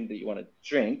the gin that you want to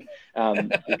drink,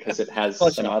 because it has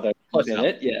some other things in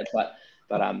it. Yeah, but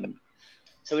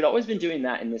so we'd always been doing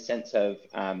that in the sense of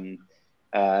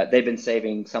they've been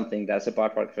saving something that's a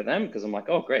byproduct for them, because I'm like,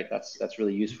 oh great, that's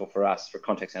really useful for us for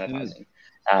contact sanitizing.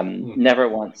 Never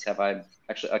once have I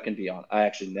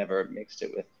actually never mixed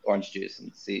it with orange juice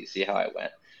and see how it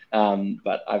went.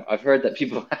 But I've heard that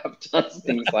people have done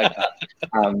things like that.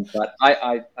 But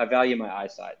I value my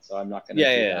eyesight, so I'm not going to do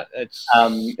that. It's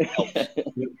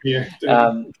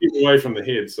keep away from the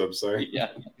head, so I'm saying. Yeah.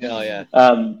 You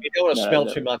don't want to smell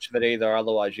too much of it either,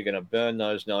 otherwise you're going to burn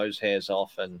those nose hairs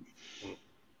off, and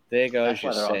there goes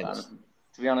your sense.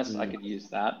 To be honest, I could use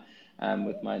that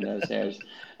with my nose hairs.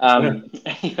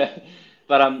 Anyway,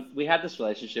 but we had this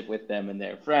relationship with them, and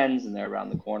they're friends, and they're around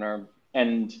the corner,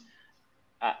 and.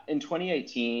 In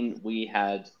 2018, we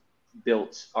had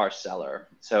built our cellar.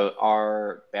 So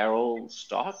our barrel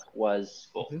stock was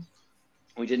full.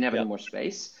 We didn't have any more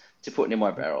space to put any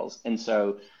more barrels. And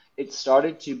so it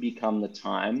started to become the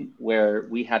time where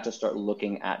we had to start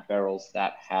looking at barrels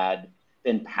that had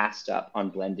been passed up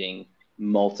on blending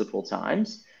multiple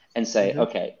times and say,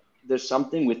 okay, there's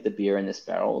something with the beer in this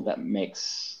barrel that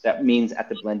means at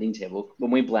the blending table,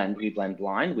 when we blend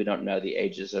blind. We don't know the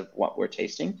ages of what we're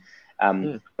tasting.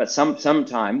 But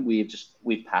sometime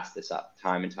we've passed this up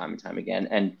time and time again.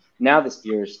 And now this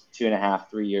beer is 2.5,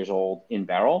 3 years old in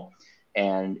barrel,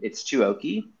 and it's too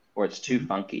oaky, or it's too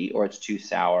funky, or it's too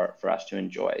sour for us to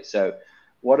enjoy. So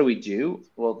what do we do?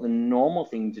 Well, the normal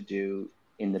thing to do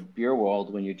in the beer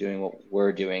world when you're doing what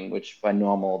we're doing, which by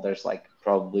normal, there's like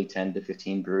probably 10 to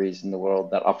 15 breweries in the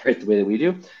world that operate the way that we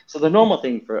do. So the normal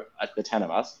thing for the 10 of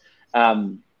us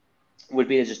would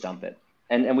be to just dump it.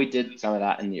 And we did some of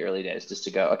that in the early days, just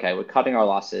to go, okay, we're cutting our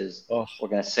losses. We're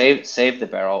going to save the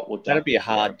barrel. That'd be a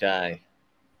hard day.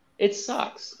 It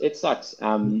sucks.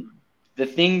 The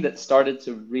thing that started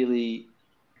to really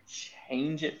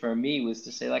change it for me was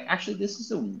to say, like, actually, this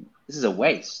is a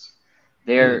waste.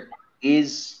 There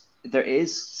is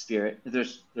spirit.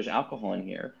 There's alcohol in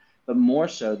here, but more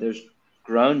so, there's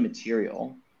grown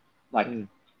material like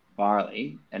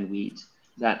barley and wheat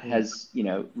that has,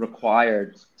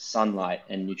 required sunlight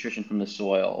and nutrition from the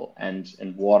soil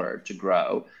and water to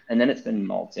grow. And then it's been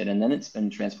malted, and then it's been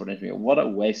transported into me. What a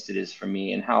waste it is for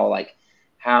me, and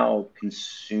how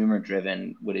consumer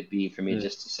driven would it be for me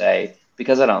just to say,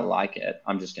 because I don't like it,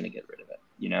 I'm just going to get rid of it,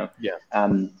 Yeah.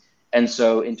 And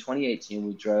so in 2018,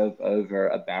 we drove over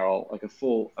a barrel, like a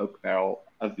full oak barrel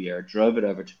of beer, drove it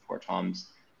over to Poor Tom's,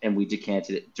 and we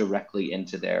decanted it directly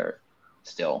into their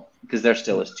still, because their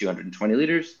still is 220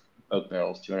 liters, oak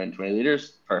barrels 220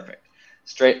 liters, perfect,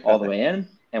 straight all the way in,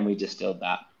 and we distilled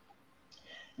that.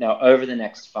 Now, over the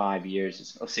next 5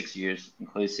 years, or 6 years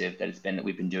inclusive that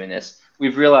we've been doing this,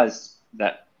 we've realized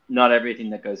that not everything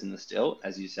that goes in the still,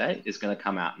 as you say, is going to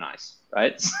come out nice,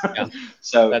 right?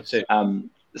 So that's it.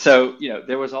 So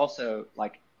there was also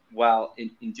like while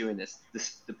in doing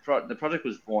the project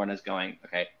was born as going,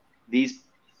 okay, these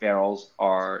barrels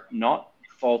are not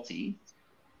faulty,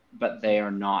 but they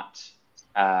are not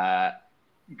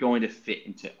going to fit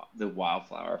into the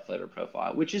Wildflower flavor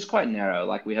profile, which is quite narrow.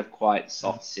 Like we have quite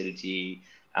soft acidity,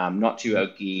 not too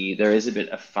oaky. There is a bit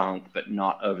of funk, but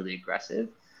not overly aggressive.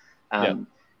 And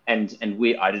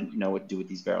I didn't know what to do with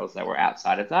these barrels that were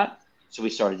outside of that, so we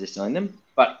started distilling them.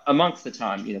 But amongst the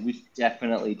time, we've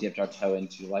definitely dipped our toe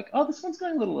into like, oh, this one's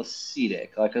going a little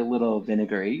acidic, like a little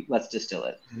vinegary. Let's distill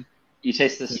it. You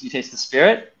taste this. You taste the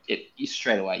spirit. You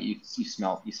straight away. You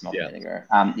smell the vinegar.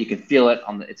 You can feel it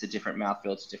on the. It's a different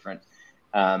mouthfeel. It's a different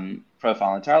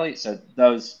profile entirely. So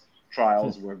those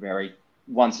trials were very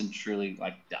once and truly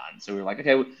like done. So we were like,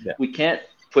 okay, we can't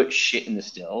put shit in the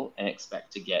still and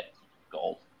expect to get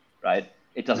gold, right?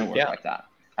 It doesn't work like that.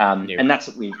 And that's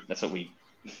what we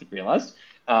realized.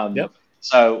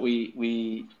 So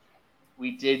we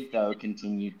did though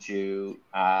continue to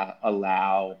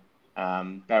allow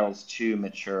barrels to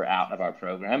mature out of our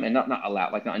program, and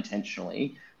not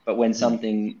intentionally, but when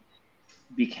something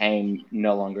became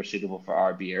no longer suitable for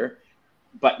our beer,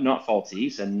 but not faulty,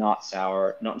 so not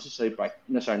sour, not necessarily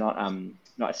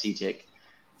not acetic,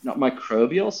 not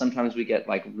microbial. Sometimes we get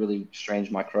like really strange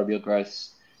microbial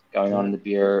growths going on in the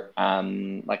beer,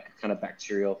 like kind of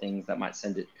bacterial things that might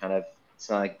send it kind of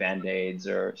smell like Band-Aids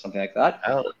or something like that.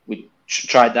 We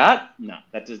tried that. No,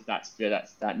 that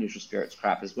neutral spirits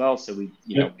crap as well. So we,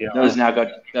 those now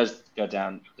go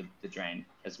down the drain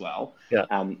as well.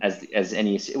 As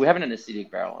any, we haven't had an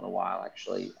acidic barrel in a while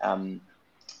actually.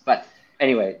 But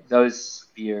anyway, those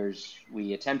beers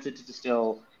we attempted to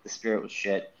distill. The spirit was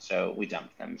shit, so we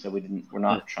dumped them. So we're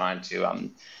not trying to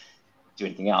do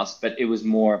anything else. But it was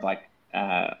more of like,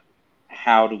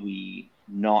 how do we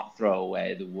not throw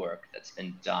away the work that's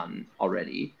been done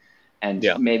already, and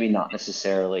maybe not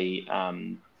necessarily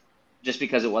just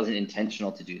because it wasn't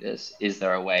intentional to do this. Is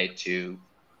there a way to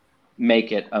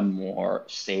make it a more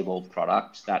stable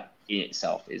product that in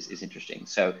itself is interesting?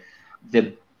 So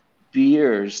the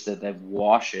beers, the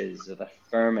washes or the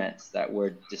ferments that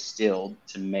were distilled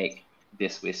to make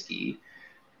this whiskey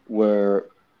were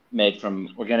made from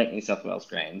organic New South Wales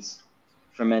grains,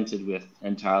 fermented with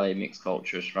entirely mixed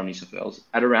cultures from New South Wales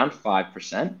at around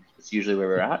 5%. That's usually where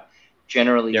we're at.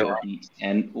 Generally,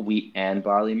 wheat and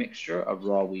barley mixture, a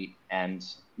raw wheat and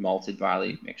malted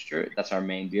barley mixture. That's our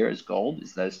main beer. Is Gold.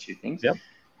 Is those two things.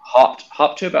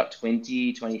 Hopped to about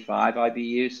 20-25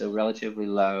 IBU, so relatively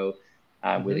low,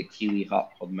 with a kiwi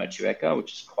hop called Motueka,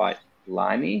 which is quite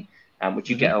limey, which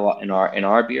you get a lot in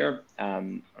our beer. I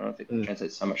don't know if it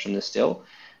translates so much from the still.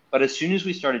 But as soon as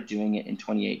we started doing it in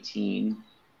 2018,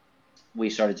 we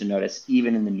started to notice,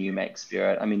 even in the new make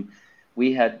spirit. I mean,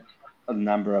 we had a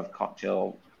number of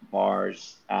cocktail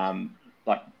bars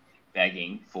like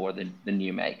begging for the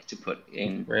new make to put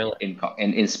in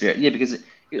spirit. Yeah, because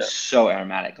it's so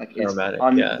aromatic. Like it's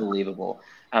unbelievable.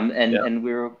 And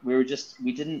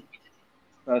we didn't.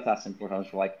 Both us and four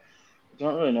times were like, we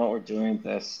don't really know what we're doing with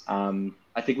this.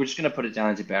 I think we're just going to put it down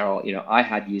into barrel. I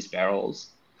had used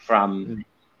barrels from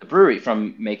the brewery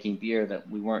from making beer that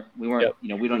we weren't, we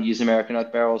don't use American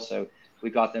oak barrels. So we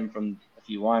got them from a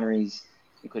few wineries,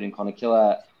 including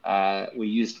Conakilla. We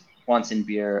used once in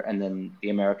beer, and then the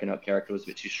American oak character was a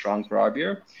bit too strong for our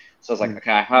beer. So I was like,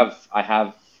 okay, I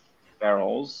have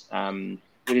barrels. We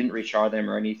didn't rechar them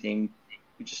or anything.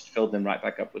 We just filled them right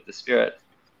back up with the spirit.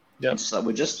 Yeah. So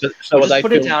we'll just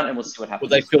put it down and we'll see what happens.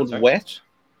 Were they filled wet?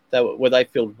 Were they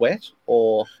filled wet,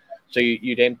 or so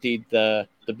you'd emptied the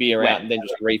beer out and then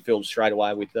just refilled straight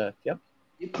away with the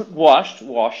washed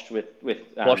with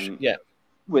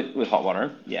hot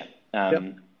water. There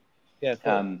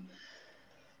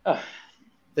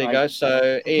you go.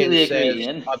 So Ian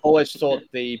says, I've always thought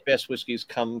the best whiskies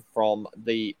come from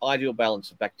the ideal balance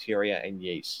of bacteria and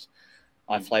yeast.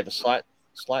 I flavour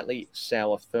slightly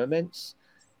sour ferments.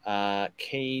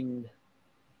 Keen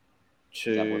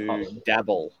to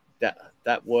dabble.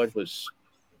 That word was,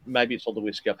 maybe it's all the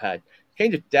whiskey I've had.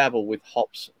 Keen to dabble with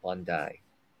hops one day.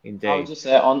 Indeed. I would just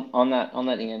say on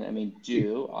that Ian, I mean,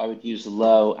 I would use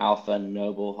low alpha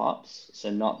noble hops, so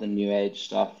not the new age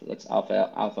stuff that's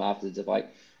alpha acids of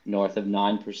like north of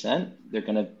 9%.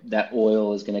 That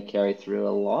oil is gonna carry through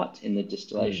a lot in the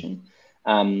distillation.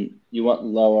 You want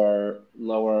lower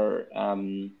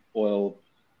oil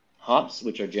hops,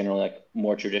 which are generally like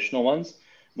more traditional ones,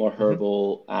 more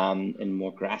herbal and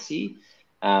more grassy,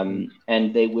 and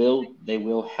they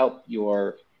will help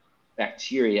your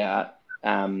bacteria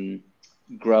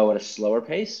grow at a slower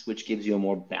pace, which gives you a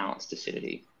more balanced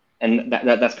acidity. And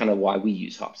that's kind of why we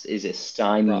use hops, is a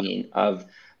stymieing of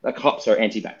like hops are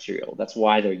antibacterial. That's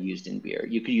why they're used in beer.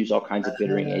 You could use all kinds of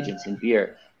bittering agents in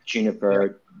beer,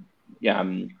 juniper,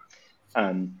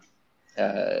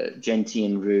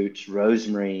 gentian root,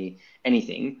 rosemary,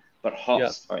 anything. But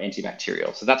hops are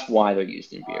antibacterial, so that's why they're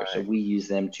used in beer. So we use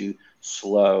them to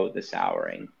slow the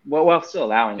souring, while still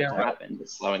allowing it to happen, but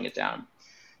slowing it down.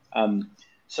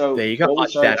 So there you go. what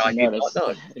we started that to I did notice,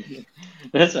 not know.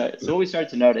 that's right. So what we started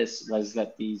to notice was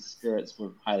that these spirits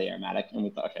were highly aromatic, and we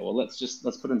thought, okay, well, let's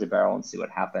put them into barrel and see what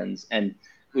happens. And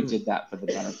we did that for the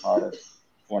better part of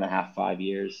 4.5, 5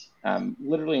 years,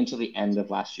 literally until the end of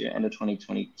last year, end of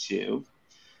 2022,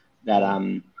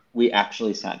 that we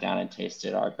actually sat down and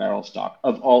tasted our barrel stock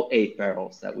of all 8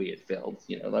 barrels that we had filled.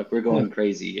 Like we're going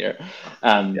crazy here.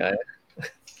 But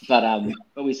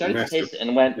we started to taste it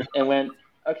and went,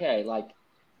 okay, like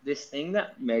this thing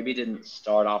that maybe didn't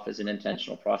start off as an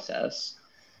intentional process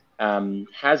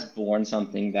has born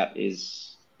something that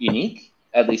is unique,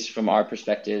 at least from our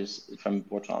perspectives, from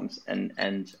Port Tom's and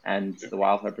the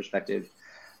Wildflower perspective,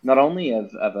 not only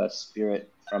of a spirit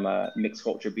from a mixed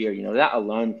culture beer, that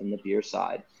alone from the beer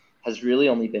side has really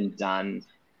only been done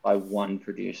by one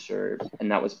producer,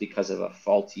 and that was because of a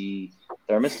faulty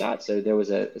thermostat. So there was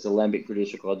a lambic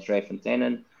producer called Dre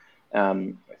Fontainen.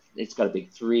 It's got a big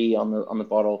 3 on the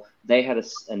bottle. They had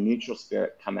a neutral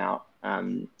spirit come out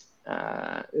in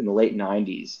the late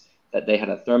 90s that they had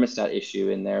a thermostat issue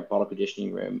in their bottle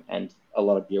conditioning room, and a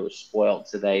lot of beer was spoiled.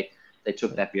 So they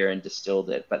took that beer and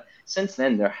distilled it. But since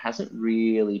then, there hasn't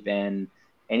really been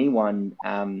anyone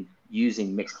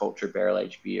using mixed culture barrel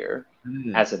aged beer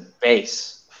as a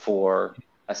base for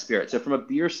a spirit. So from a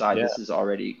beer side, this is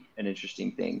already an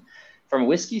interesting thing. From a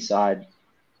whiskey side,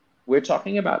 we're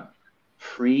talking about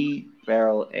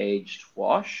pre-barrel aged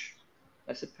wash,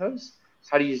 I suppose.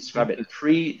 How do you describe it?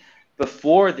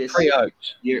 Before this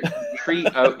Pre-oaked.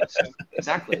 Pre-oaked,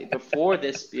 exactly. Before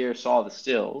this beer saw the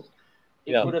still,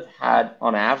 it would have had,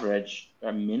 on average,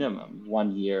 a minimum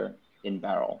 1 year in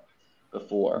barrel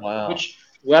before. Wow. Which,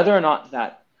 whether or not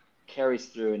that carries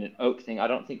through in an oak thing, I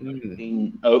don't think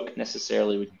the oak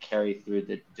necessarily would carry through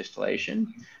the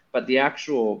distillation, but the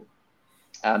actual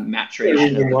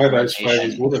maturation of the why those fermentation.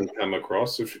 flavors wouldn't come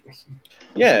across. True.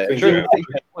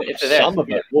 Some of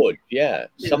it would,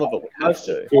 some of it would have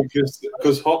to.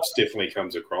 Because hops definitely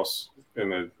comes across in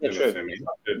the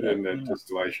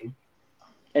distillation.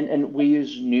 And we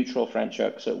use neutral French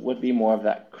oak, so it would be more of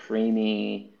that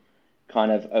creamy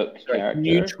kind of oak character.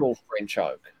 Neutral French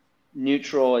oak.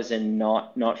 Neutral as in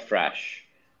not fresh.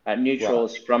 Neutral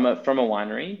is from a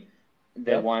winery.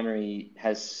 The winery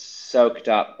has soaked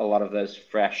up a lot of those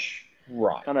fresh,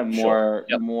 kind of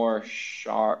more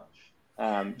sharp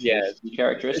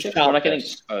characteristics. We're not getting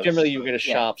exposed. Generally, you get a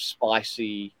sharp,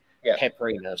 spicy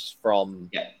pepperiness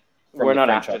from. We're not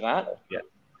after that.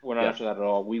 We're not after that at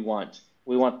all. We want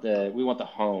the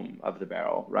home of the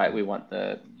barrel, right? We want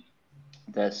the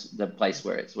place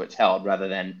where it's held rather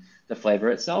than the flavor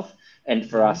itself. And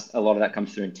for us, a lot of that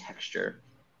comes through in texture,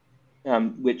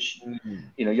 which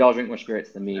y'all drink more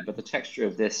spirits than me, but the texture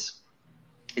of this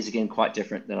is again quite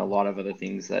different than a lot of other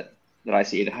things that I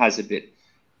see. It has a bit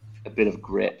of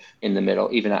grip in the middle,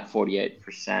 even at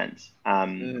 48%.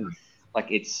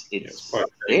 Like it's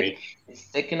thick. It's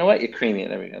thick in a way. It's creamy.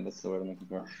 There we go. That's the word I'm looking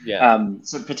for.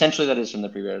 So potentially that is from the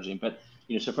pre-beer regime, but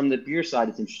so from the beer side,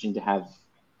 it's interesting to have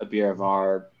a beer of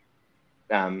our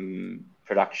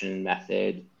production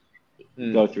method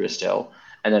go through a still,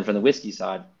 and then from the whiskey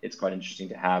side, it's quite interesting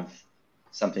to have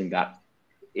something that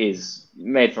is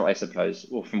made from, I suppose,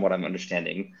 well, from what I'm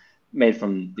understanding, made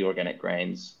from the organic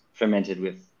grains, fermented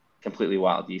with completely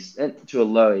wild yeast to a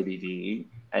low ABV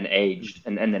and aged,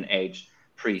 and then aged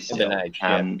pre-still. And then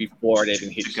aged, before it even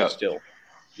hits the still.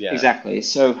 Yeah. Exactly.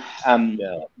 So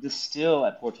the still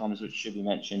at Port Tom's, which should be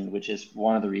mentioned, which is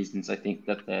one of the reasons I think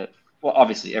that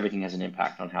obviously everything has an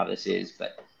impact on how this is,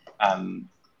 but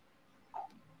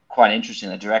quite interesting,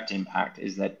 the direct impact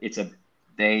is that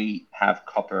they have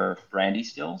copper brandy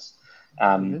stills,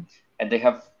 and they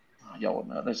have, y'all will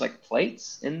know, there's like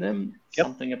plates in them,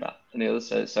 something about the other.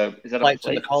 So is that plates a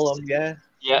plate? in the column? Okay.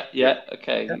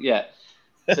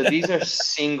 So these are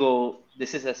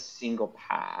this is a single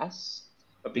pass,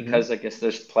 but because I guess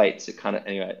there's plates, it kind of,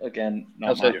 anyway, again,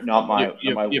 not my word.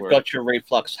 You've got your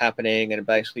reflux happening, and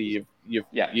basically you're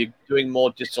doing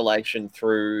more distillation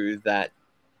through the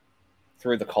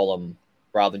column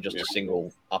rather than just a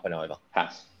single up and over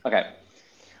pass. Okay,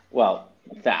 well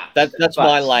that's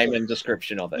my layman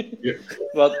description of it.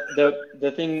 Well,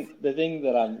 the thing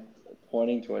that I'm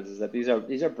pointing towards is that these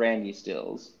are brandy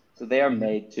stills, so they are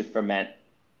made to ferment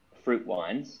fruit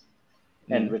wines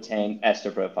and retain ester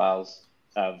profiles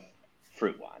of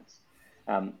fruit wines.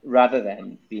 rather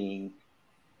than being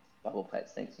bubble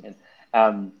plates, thanks again.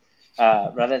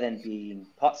 Rather than being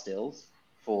pot stills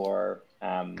for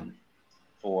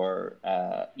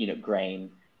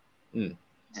grain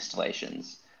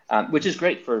distillations, which is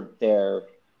great for their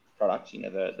product,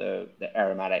 the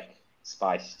aromatic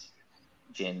spiced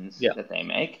gins that they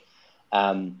make.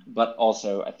 But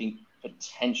also, I think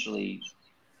potentially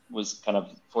was kind of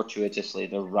fortuitously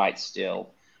the right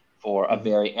still for a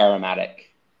very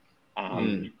aromatic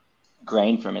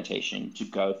grain fermentation to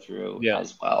go through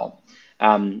as well.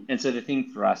 And so the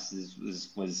thing for us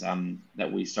was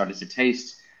that we started to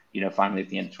taste, finally at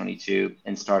the end of 22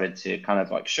 and started to kind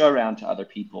of like show around to other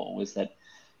people was that,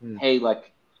 hey,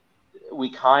 like we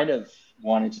kind of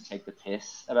wanted to take the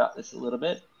piss about this a little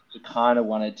bit. We kind of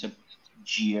wanted to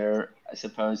jeer, I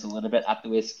suppose, a little bit at the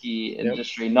whiskey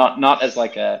industry, not as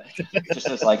like just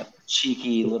as like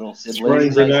cheeky little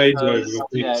siblings.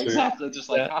 Yeah, exactly. Just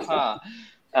like, haha.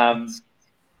 And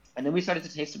then we started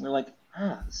to taste it and we were like,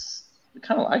 we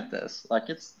kind of like this. Like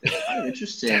it's kind of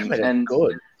interesting. Damn it, and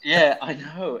good. Yeah, I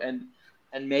know.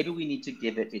 And maybe we need to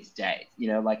give it its day,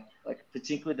 like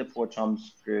particularly the Poor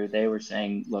Tom's crew, they were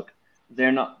saying, look,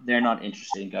 they're not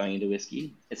interested in going into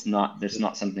whiskey. There's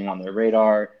not something on their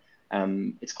radar.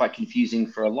 It's quite confusing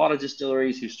for a lot of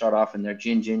distilleries who start off in their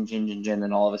gin,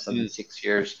 and all of a sudden 6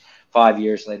 years, 5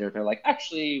 years later, they're like,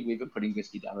 actually, we've been putting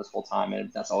whiskey down this whole time,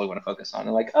 and that's all we want to focus on.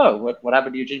 And like, oh, what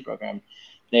happened to your gin program?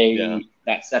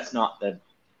 That's not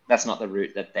the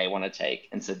route that they want to take.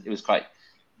 And so it was quite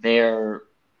their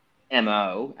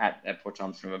MO at Port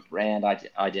Tom's from a brand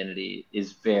identity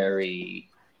is very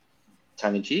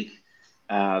tongue in cheek.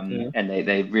 And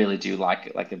they really do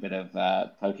like a bit of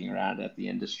poking around at the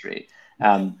industry.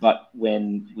 But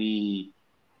when we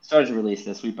started to release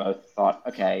this, we both thought,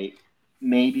 okay,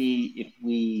 maybe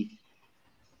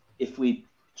if we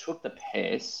took the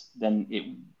piss, then it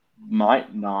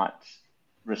might not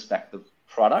respect the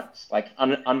product. Like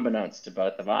unbeknownst to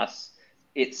both of us,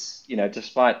 it's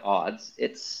despite odds,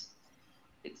 it's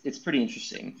pretty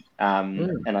interesting.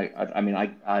 And I mean,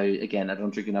 again, I don't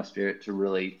drink enough spirit to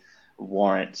really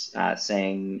warrant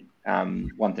saying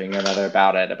one thing or another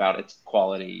about its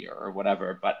quality or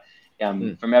whatever. But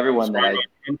from everyone that I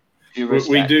do respect,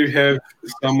 we do have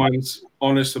someone's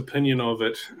honest opinion of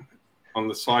it on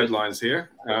the sidelines here.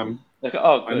 I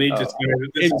need to say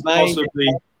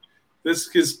that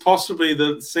this is possibly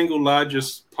the single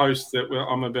largest post that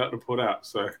I'm about to put up.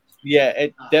 So yeah,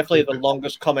 it's definitely the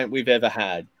longest comment we've ever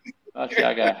had. Okay,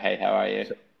 I go, hey, how are you?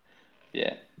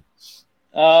 Yeah.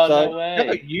 Oh, so, no way.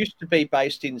 It used to be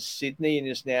based in Sydney and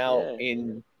is now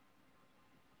in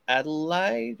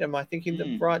Adelaide. Am I thinking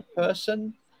the right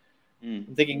person?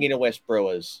 I'm thinking Inner West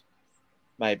Brewers,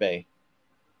 maybe.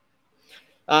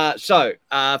 So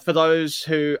for those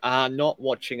who are not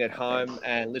watching at home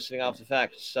and listening after the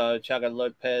fact, so Thiago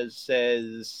Lopez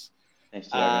says,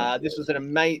 this was an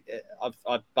amazing,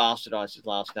 I've bastardized his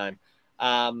last name.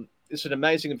 This is an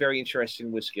amazing and very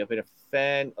interesting whiskey. I've been a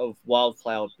fan of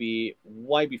Wildflower beer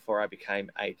way before I became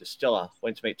a distiller.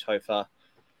 Went to meet Topher.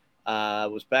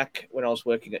 Was back when I was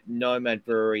working at Nomad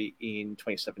Brewery in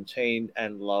 2017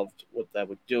 and loved what they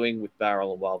were doing with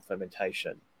barrel and wild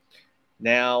fermentation.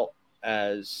 Now,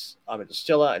 as I'm a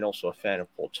distiller and also a fan of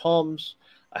Port Tom's,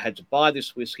 I had to buy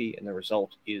this whiskey and the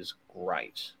result is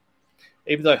great.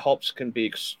 Even though hops can be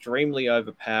extremely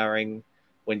overpowering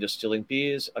when distilling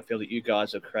beers, I feel that you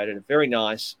guys have created a very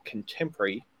nice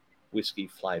contemporary whiskey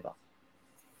flavor.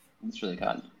 That's really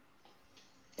good.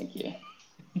 Thank you.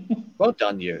 Well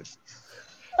done, you.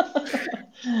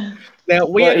 Now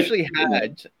we actually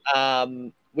had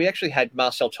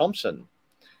Marcel Thompson,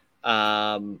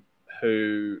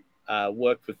 who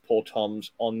worked with Paul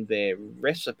Tom's on their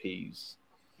recipes.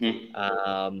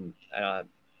 So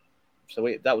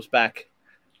that was back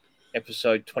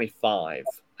episode 25.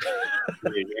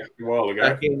 A while ago.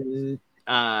 Back in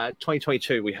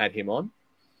 2022, we had him on.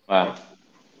 Wow.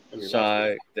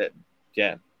 So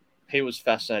he was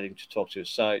fascinating to talk to.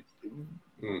 So,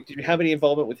 did you have any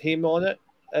involvement with him on it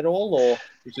at all, or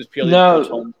was this purely the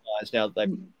Tom guys now that they?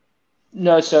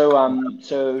 No, so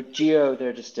Gio,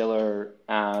 their distiller,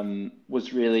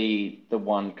 was really the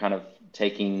one kind of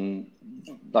taking,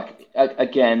 like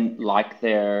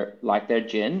their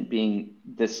gin being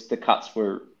this. The cuts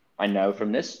were, I know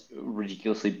from this,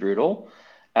 ridiculously brutal.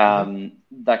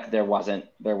 Like there wasn't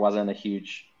a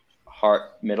huge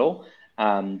heart middle.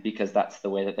 Because that's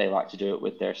the way that they like to do it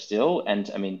with their still.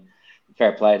 And I mean,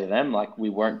 fair play to them. Like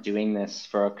we weren't doing this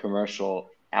for a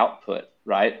commercial output,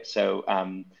 right? So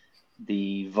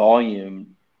the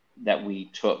volume that we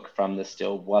took from the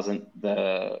still wasn't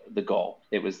the goal.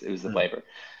 It was the flavor.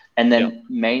 And then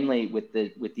mainly with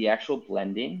the actual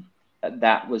blending,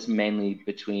 that was mainly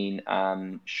between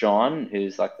Sean,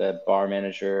 who's like the bar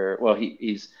manager. Well,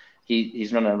 he's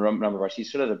run a number of bars.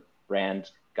 He's sort of the brand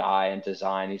guy and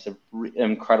design. He's an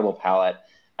incredible palate,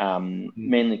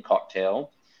 mainly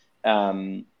cocktail.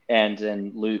 And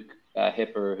then Luke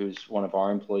Hipper, who's one of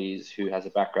our employees who has a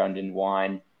background in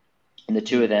wine. And the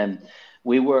two of them,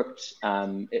 we worked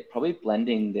probably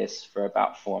blending this for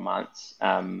about 4 months,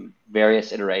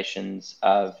 various iterations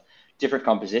of different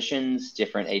compositions,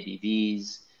 different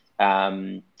ABVs,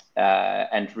 and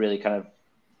really kind of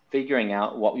figuring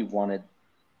out what we wanted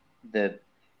the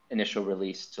initial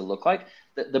release to look like.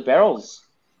 The barrels,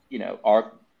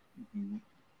 are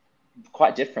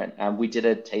quite different. We did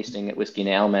a tasting at Whisky and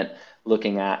Ailment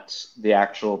looking at the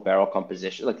actual barrel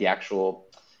composition, like the actual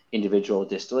individual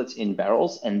distillates in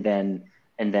barrels, and then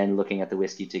looking at the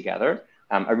whiskey together.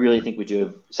 I really think we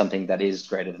do something that is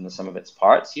greater than the sum of its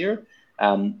parts here.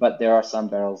 But there are some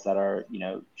barrels that are,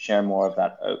 share more of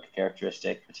that oak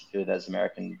characteristic, particularly those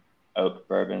American oak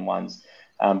bourbon ones.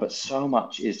 But so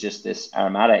much is just this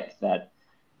aromatic that,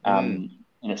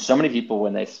 so many people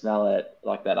when they smell it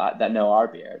like that know our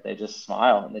beer, they just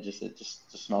smile and it just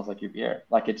smells like your beer.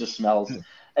 Like it just smells,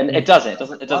 and it doesn't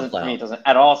for me. It doesn't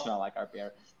at all smell like our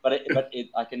beer. But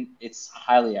it's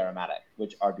highly aromatic,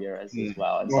 which our beer is as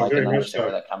well. And so I can understand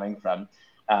where that's coming from.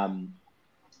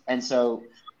 And so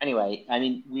anyway, I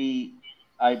mean,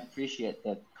 I appreciate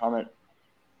the comment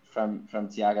from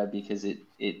Tiago, because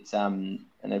it's and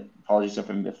apologies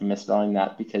for misspelling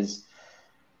that, because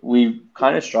we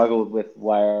kind of struggled with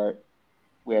where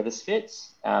this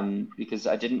fits, because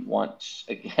I didn't want,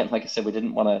 again, like I said, we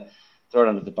didn't want to throw it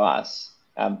under the bus,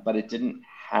 but it didn't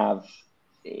have,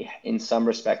 in some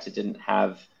respects, it didn't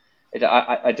have,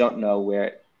 I don't know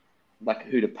where, like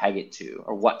who to peg it to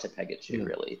or what to peg it to,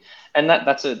 really. And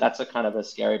that's a kind of a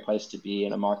scary place to be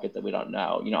in a market that we don't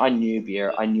know. I knew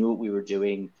beer. I knew what we were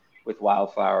doing with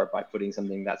Wildflower by putting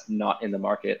something that's not in the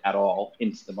market at all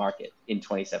into the market in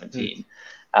 2017.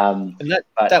 And that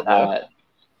worked.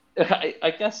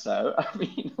 I guess so. I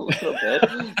mean, a little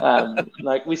bit.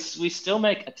 Like we still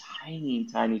make a tiny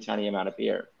amount of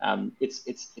beer.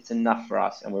 It's enough for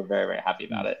us, and we're very, very happy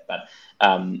about it. But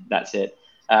that's it.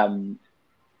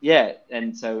 Yeah,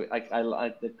 and so I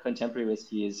like the contemporary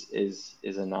whiskey is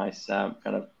a nice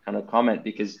kind of comment,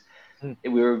 because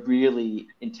we were really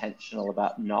intentional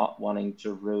about not wanting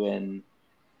to ruin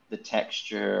the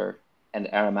texture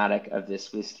and aromatic of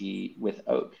this whiskey with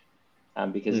oak,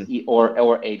 because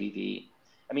or ABV.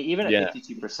 I mean, even at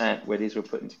 52%, where these were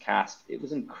put into cask, it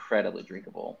was incredibly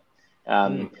drinkable.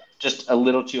 Just a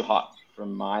little too hot for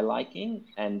my liking,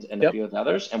 and a few of the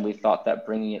others. And we thought that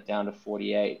bringing it down to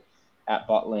 48 at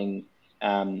bottling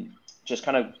just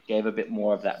kind of gave a bit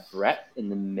more of that breadth in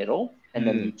the middle, and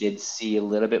then you did see a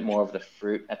little bit more of the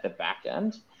fruit at the back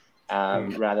end,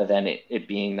 rather than it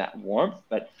being that warmth.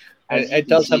 But it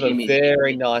does have a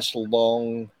very nice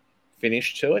long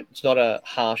finish to it. It's not a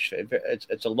harsh.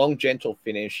 It's a long, gentle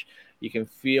finish. You can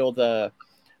feel the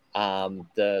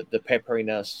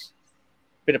pepperiness,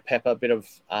 bit of pepper, bit of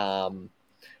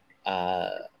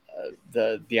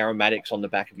the aromatics on the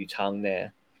back of your tongue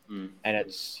there, and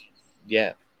it's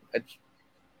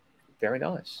very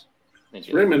nice. It's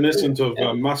reminiscent of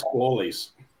musk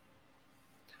wallies.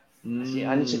 See,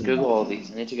 I need to Google all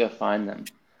these. I need to go find them.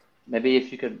 Maybe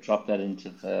if you could drop me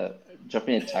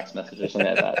a text message or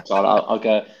something like that. So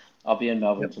I'll be in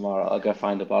Melbourne tomorrow. I'll go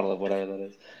find a bottle of whatever that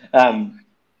is.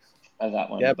 Of that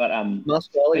one. Yeah, but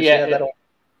musk wallies.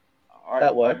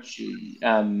 That works. Archie,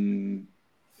 when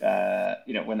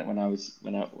I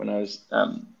was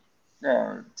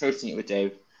toasting it with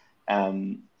Dave,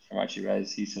 from Archie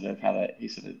Rose, he sort of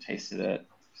tasted it,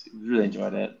 really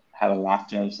enjoyed it, had a laugh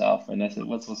to himself, and I said,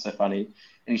 "What's so funny?"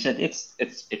 And he said,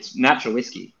 "It's natural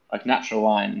whiskey, like natural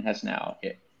wine has now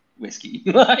hit whiskey."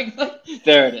 like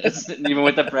there it is, and even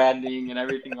with the branding and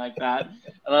everything like that.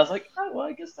 And I was like, "Oh well,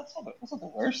 I guess that's not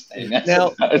the worst thing."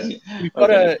 Now you've got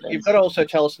to also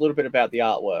tell us a little bit about the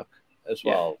artwork as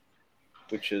well,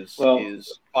 which is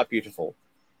quite beautiful.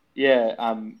 Yeah,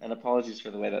 and apologies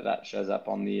for the way that shows up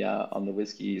on the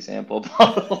whiskey sample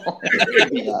bottle.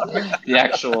 the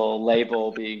actual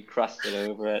label being crusted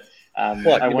over it.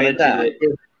 What, you mean that?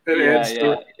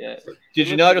 Yeah. Did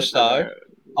you notice though?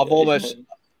 I've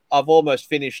almost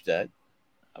finished it.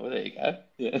 Oh, there you go.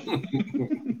 Yeah.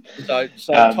 So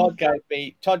Todd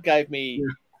gave me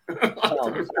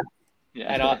some.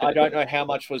 Yeah. And I don't know how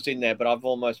much was in there, but I've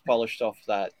almost polished off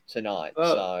that tonight.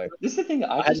 So this is the thing.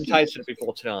 I hadn't tasted it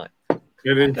before tonight.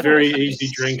 It is very easy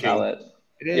drinking.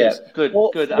 It is. Yeah, good.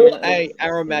 For I mean, a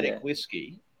aromatic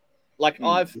whiskey, Like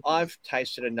I've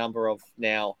tasted a number of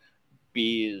now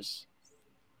beers,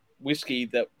 whiskey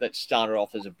that started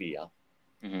off as a beer,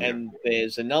 and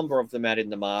there's a number of them out in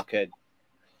the market,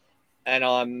 and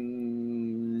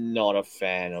I'm not a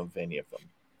fan of any of them.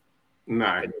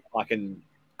 No, I can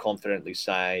confidently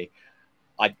say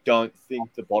I don't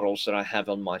think the bottles that I have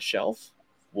on my shelf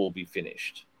will be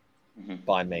finished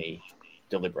by me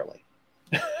deliberately.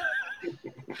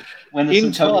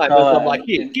 In time, I'm like,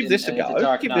 here, give this a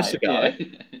go. Give this a go.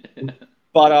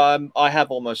 But I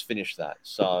have almost finished that.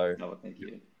 So, thank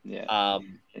you. Yeah,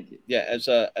 thank you. Yeah, as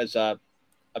a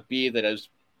beer that has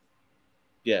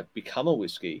become a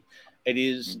whiskey, it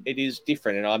is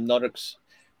different, and I'm not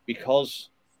because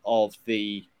of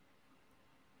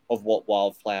what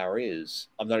Wildflower is.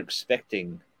 I'm not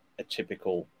expecting a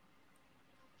typical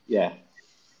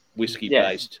whiskey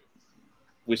based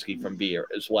whiskey from beer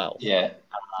as well. Yeah.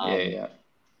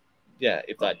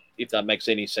 If that makes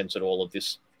any sense at all at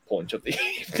this point of the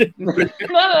evening.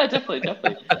 No, definitely.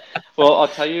 Well, I'll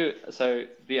tell you. So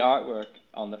the artwork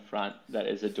on the front that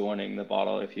is adorning the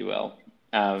bottle, if you will,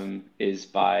 is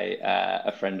by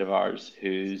a friend of ours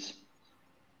whose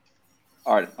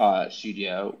art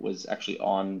studio was actually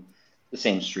on the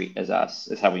same street as us.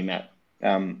 Is how we met.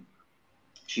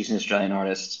 She's an Australian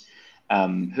artist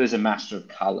who's a master of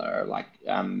color. Like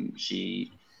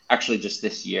she actually just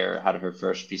this year had her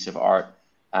first piece of art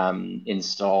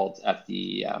installed at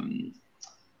the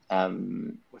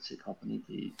what's it called?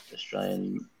 The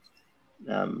Australian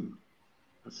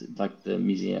what's it, like the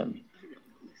museum?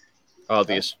 Oh,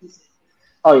 this.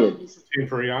 Oh yeah.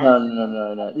 Temporary art.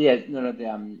 No. Yeah, no.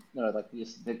 Like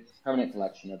the permanent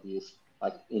collection of these,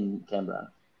 like in Canberra.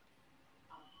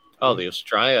 Oh, the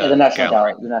Australia. Yeah, the National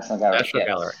Gallery. The National Gallery. National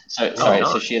Gallery. So sorry.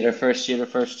 So she had her first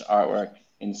artwork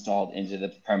installed into the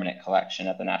permanent collection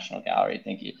at the National Gallery.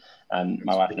 Thank you.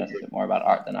 My wife knows a bit more about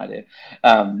art than I do.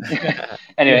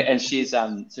 Anyway, and she's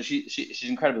she's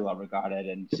incredibly well regarded,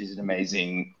 and she's an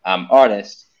amazing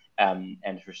artist.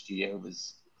 And her studio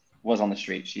was on the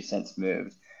street. She's since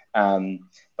moved.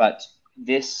 But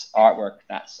this artwork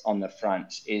that's on the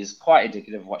front is quite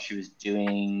indicative of what she was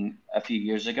doing a few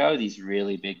years ago. These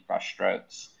really big brush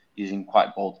strokes using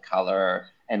quite bold color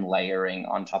and layering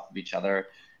on top of each other.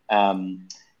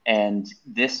 And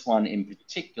this one in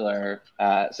particular,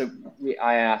 I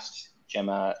asked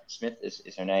Gemma Smith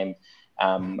is her name.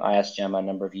 I asked Gemma a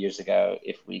number of years ago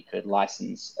if we could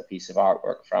license a piece of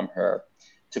artwork from her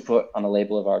to put on a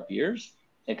label of our beers,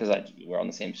 because we're on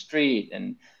the same street,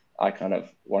 and I kind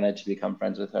of wanted to become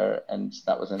friends with her, and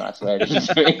that was a nice way of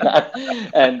doing that.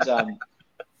 And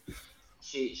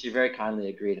she very kindly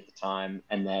agreed at the time,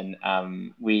 and then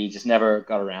we just never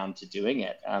got around to doing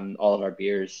it. All of our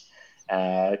beers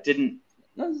didn't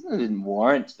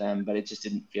warrant them, but it just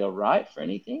didn't feel right for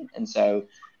anything. And so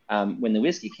when the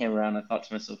whiskey came around, I thought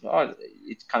to myself,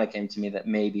 it kind of came to me that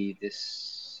maybe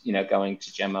this, going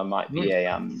to Gemma might be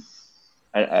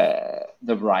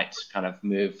the right kind of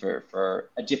move for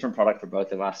a different product for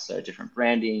both of us. So different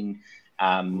branding,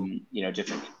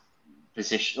 different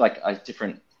position, like a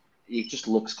different. It just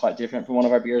looks quite different from one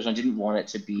of our beers. I didn't want it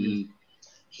to be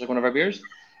just like one of our beers.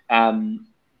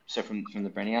 So from the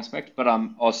branding aspect, but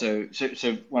also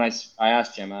so when I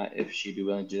asked Gemma if she'd be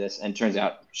willing to do this, and it turns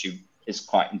out she is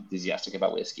quite enthusiastic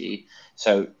about whiskey.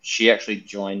 So she actually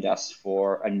joined us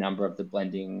for a number of the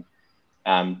blending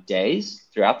days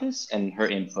throughout this, and her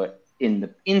input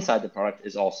inside the product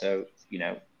is also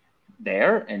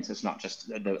there, and so it's not just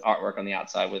the artwork on the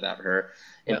outside without her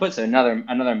input. So another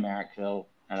Marrickville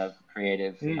kind of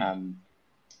creative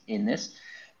in this,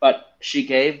 but she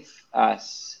gave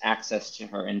us access to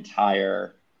her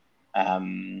entire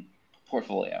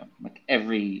portfolio, like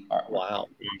every artwork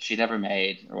she'd ever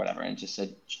made or whatever, and just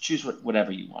said choose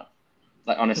whatever you want.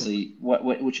 Like honestly,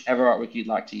 whichever artwork you'd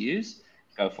like to use,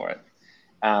 go for it.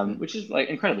 Which is like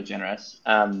incredibly generous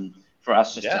for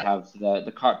us just to have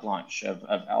the carte blanche of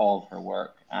all of her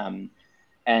work.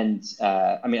 And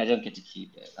I mean, I don't get to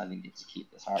keep it. I didn't get to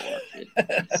keep this artwork.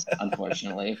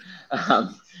 Unfortunately,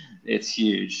 it's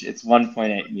huge. It's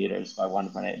 1.8 meters by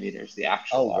 1.8 meters. The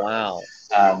actual art. Wow.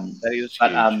 That is huge.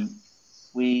 But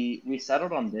we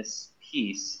settled on this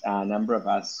piece. A number of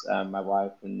us, my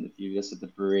wife and a few of us at the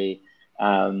brewery,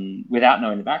 without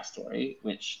knowing the backstory,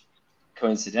 which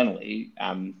coincidentally,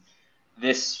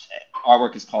 this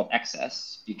artwork is called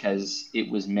Excess because it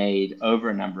was made over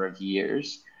a number of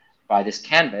years by this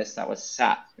canvas that was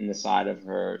sat in the side of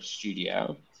her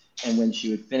studio. And when she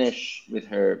would finish with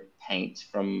her paint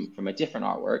from a different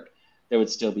artwork, there would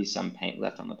still be some paint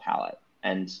left on the palette.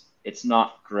 And it's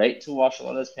not great to wash a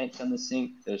lot of those paints in the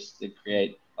sink. They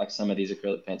create, like some of these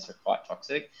acrylic paints are quite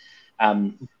toxic.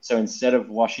 So instead of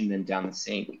washing them down the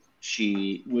sink,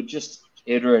 she would just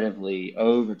iteratively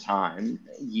over time,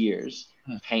 years,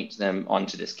 paint them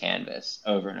onto this canvas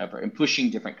over and over and pushing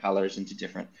different colors into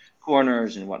different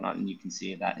corners and whatnot. And you can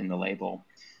see that in the label.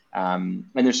 And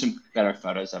there's some better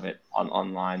photos of it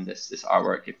online, this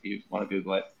artwork, if you want to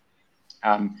Google it.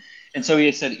 And so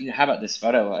he said, how about this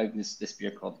photo? Like this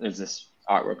beer there's this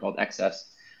artwork called Excess.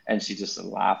 And she just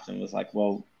laughed and was like,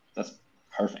 well, that's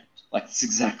perfect. Like, it's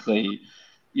exactly,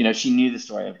 she knew the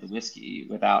story of the whiskey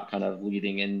without kind of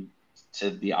leading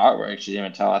into the artwork. She didn't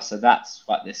even tell us. So that's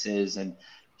what this is. And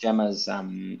Gemma's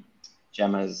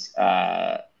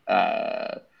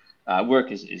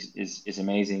work is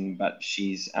amazing, but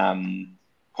she's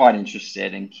quite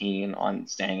interested and keen on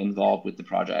staying involved with the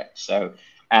project. So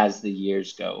as the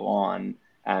years go on,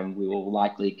 we will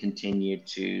likely continue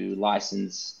to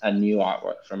license a new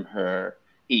artwork from her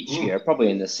each year,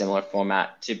 probably in a similar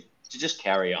format to just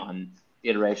carry on the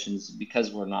iterations,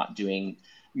 because we're not doing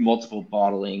multiple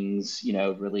bottlings,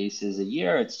 releases a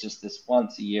year. It's just this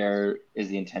once a year is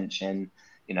the intention,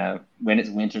 when it's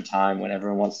winter time, when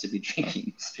everyone wants to be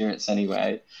drinking spirits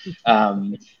anyway,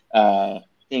 thing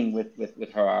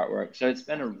with her artwork. So it's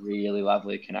been a really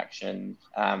lovely connection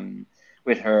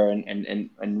with her and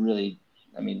really,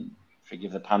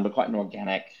 forgive the pun, but quite an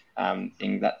organic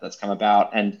thing that's come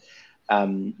about. And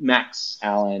Max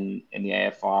Allen in the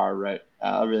AFR wrote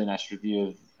a really nice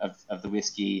review of the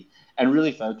whiskey and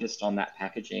really focused on that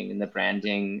packaging and the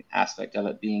branding aspect of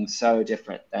it being so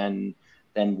different than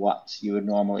what you would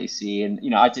normally see. And,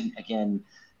 I didn't, again,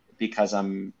 because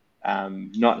I'm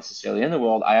not necessarily in the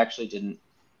world, I actually didn't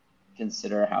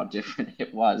consider how different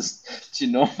it was to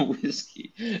normal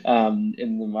whiskey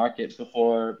in the market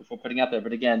before putting out there.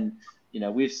 But again,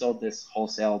 we've sold this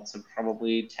wholesale to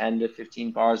probably 10 to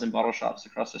 15 bars and bottle shops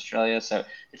across Australia. So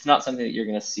it's not something that you're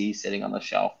going to see sitting on the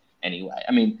shelf anyway.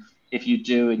 If you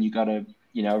do and you got a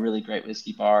really great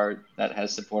whiskey bar that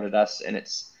has supported us and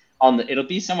it's it'll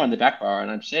be somewhere in the back bar,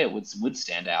 and I'm sure it would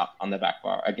stand out on the back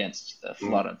bar against the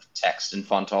flood of text and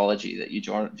fontology that you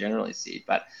generally see.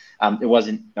 But that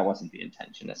wasn't the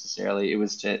intention necessarily. It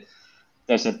was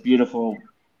there's a beautiful,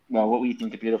 what we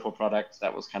think a beautiful product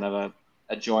that was kind of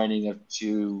a joining of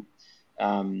two,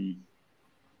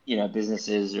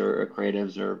 businesses or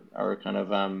creatives or kind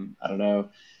of, I don't know,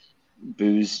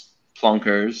 booze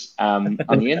plonkers on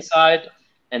the inside.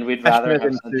 And we'd rather have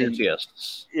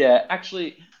enthusiasts. Yeah,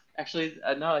 actually,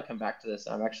 now I come back to this,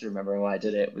 I'm actually remembering why I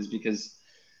did it. It was because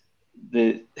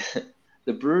the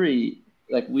brewery,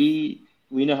 like we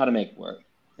know how to make work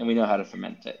and we know how to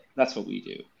ferment it. That's what we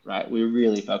do, right? We're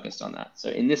really focused on that. So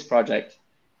in this project,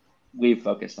 we've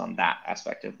focused on that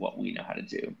aspect of what we know how to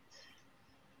do.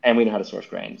 And we know how to source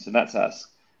grain. So that's us.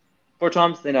 For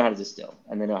Toms, they know how to distill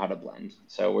and they know how to blend.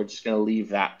 So we're just going to leave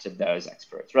that to those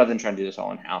experts rather than trying to do this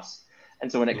all in-house.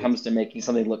 And so when it comes to making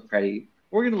something look pretty,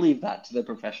 we're going to leave that to the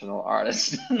professional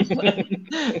artist and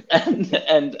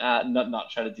not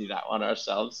try to do that one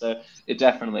ourselves. So it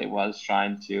definitely was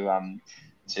trying to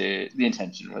the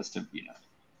intention was to,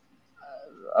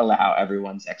 allow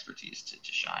everyone's expertise to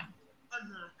shine.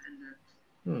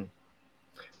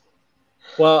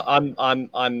 Well,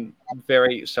 I'm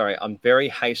very sorry. I'm very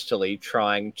hastily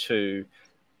trying to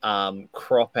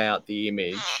crop out the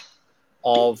image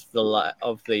of the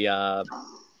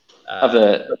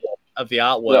artwork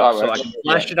so I can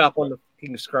flash it up on the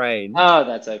fucking screen. Oh,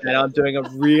 that's okay. And I'm doing a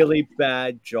really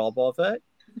bad job of it.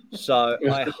 So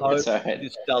I hope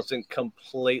this doesn't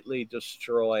completely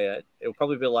destroy it. It'll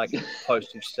probably be like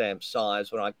postage stamp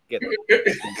size when I get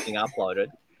the thing uploaded.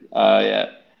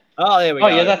 Yeah. Oh, there we go. Oh,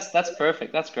 yeah, that's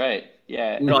perfect. That's great.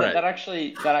 Yeah, that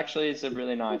actually is a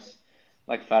really nice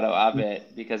photo of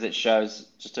it because it shows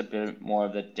just a bit more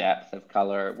of the depth of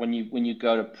color. When you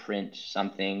go to print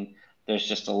something, there's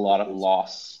just a lot of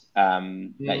loss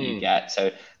that you get.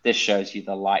 So this shows you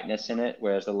the lightness in it,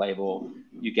 whereas the label,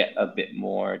 you get a bit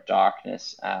more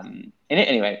darkness in it.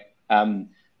 Anyway,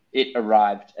 it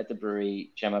arrived at the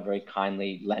brewery. Gemma very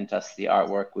kindly lent us the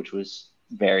artwork, which was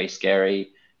very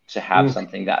scary to have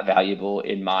something that valuable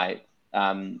in my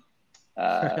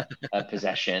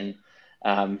possession /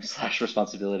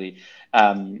 responsibility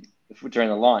during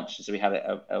the launch. So we had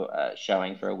a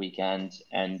showing for a weekend,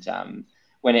 and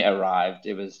when it arrived,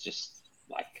 it was just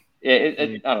like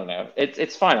I don't know.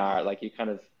 It's fine art. Like you kind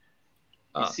of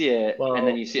see it, and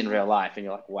then you see it in real life, and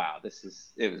you're like, wow,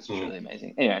 it was truly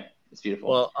amazing. Anyway, it's beautiful.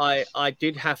 Well, I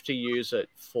did have to use it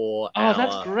for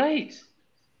that's great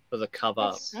for the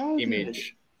cover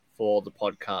image for the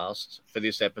podcast for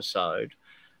this episode.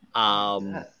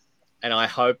 And I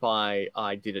hope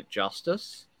I did it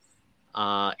justice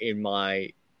in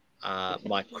my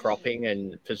my cropping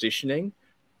and positioning.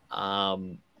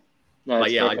 No,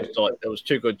 but yeah, perfect. I just thought it was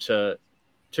too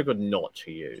good not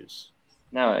to use.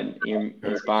 No, and you're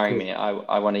inspiring me.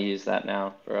 I want to use that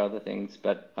now for other things,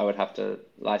 but I would have to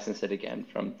license it again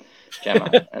from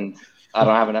Gemma, and I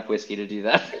don't have enough whiskey to do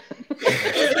that.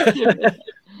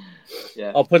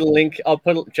 Yeah. I'll put a link.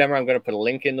 Gemma, I'm going to put a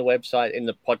link in the website, in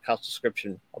the podcast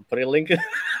description. I'll put a link.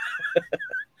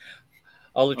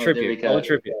 I'll attribute.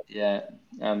 Yeah.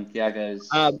 Diago's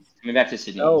coming back to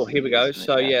Sydney. Oh, here we go.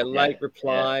 So late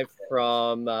reply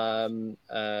from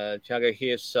Tiago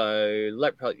here. So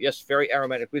late reply, yes, very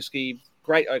aromatic whiskey,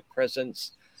 great oak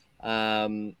presence.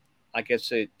 I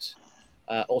guess it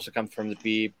also comes from the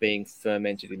beer being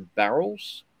fermented in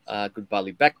barrels. Good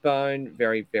barley backbone,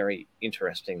 very, very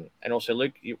interesting. And also,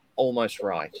 Luke, you're almost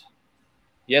right.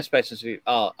 Yes, basically,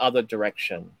 other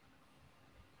direction.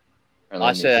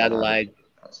 I said Adelaide.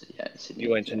 Sydney. You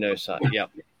went to Noosa.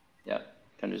 Yep. Yeah.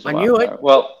 I knew it.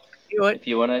 Well, if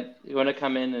you want to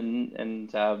come in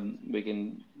and we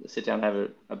can sit down and have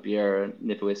a beer and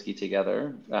nip a whiskey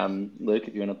together. Luke,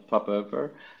 if you want to pop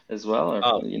over as well,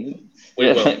 or we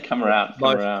will. come around.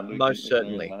 Most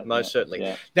certainly.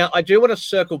 Yeah. Now, I do want to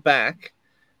circle back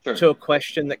to a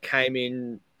question that came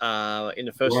in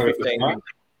the first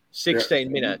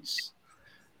 16 minutes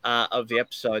of the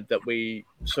episode that we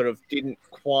sort of didn't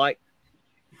quite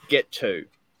get to.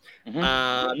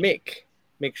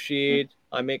 Mick Sheard.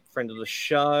 I'm Mick, friend of the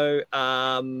show.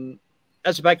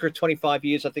 As a baker of 25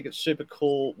 years, I think it's super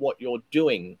cool what you're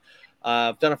doing.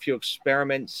 I've done a few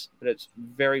experiments, but it's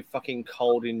very fucking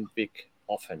cold in Vic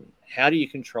often. How do you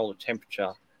control the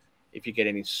temperature if you get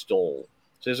any stall?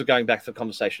 So this is going back to the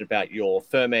conversation about your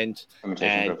fermentation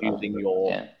and using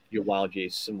your wild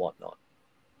yeasts and whatnot.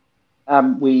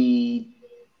 We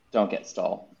don't get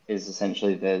stall is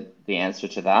essentially the answer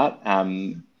to that.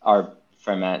 Our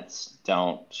ferments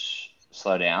don't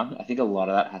slow down. I think a lot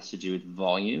of that has to do with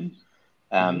volume.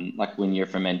 Like when you're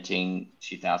fermenting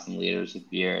 2,000 liters of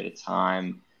beer at a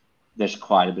time, there's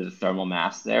quite a bit of thermal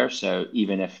mass there. So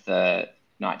even if the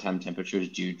nighttime temperatures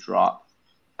do drop,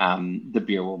 the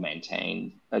beer will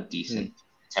maintain a decent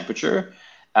temperature.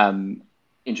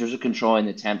 In terms of controlling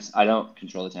the temps, I don't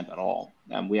control the temp at all.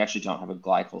 We actually don't have a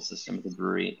glycol system at the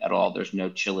brewery at all. There's no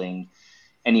chilling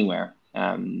anywhere.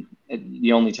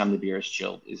 The only time the beer is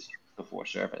chilled is before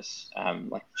service,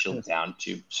 like chilled down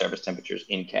to service temperatures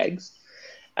in kegs.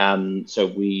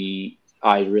 So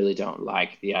I really don't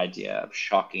like the idea of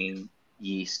shocking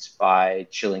yeast by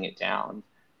chilling it down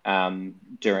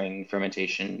during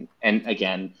fermentation. And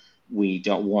again, we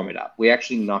don't warm it up. We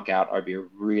actually knock out our beer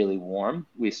really warm.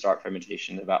 We start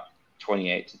fermentation at about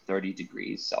 28 to 30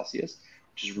 degrees Celsius,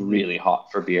 which is really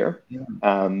hot for beer.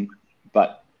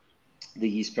 But the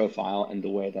yeast profile and the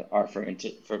way that our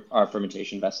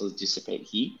fermentation vessels dissipate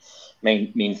heat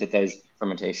means that those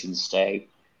fermentations stay.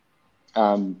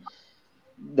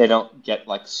 They don't get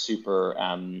like super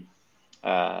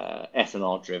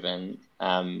ethanol driven,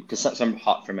 because some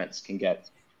hot ferments can get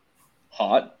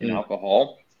hot in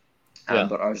alcohol,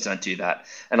 but ours don't do that.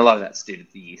 And a lot of that's due to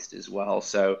the yeast as well.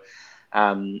 So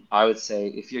I would say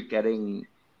if you're doing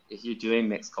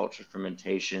mixed culture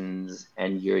fermentations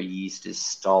and your yeast is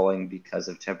stalling because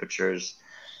of temperatures,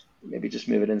 maybe just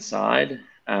move it inside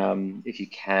if you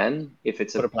can. If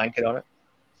it's put a blanket on it.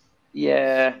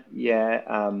 Yeah.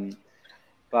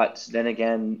 But then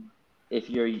again, if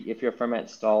your ferment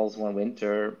stalls one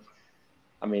winter,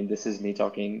 I mean, this is me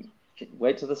talking.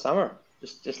 Wait till the summer.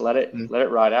 Just let it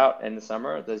ride out in the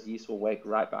summer. Those yeast will wake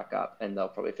right back up, and they'll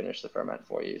probably finish the ferment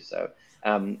for you. So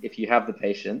if you have the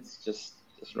patience, just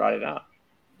ride it out.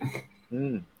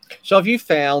 So have you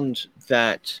found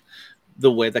that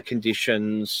the weather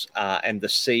conditions and the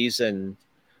season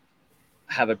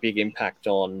have any impact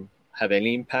on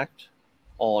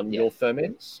your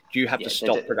ferments? Do you have to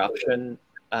stop production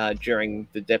during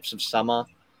the depths of summer?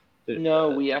 No,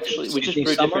 we just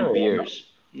brew different beers.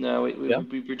 No, we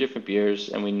brew different beers,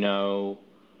 and we know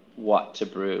what to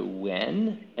brew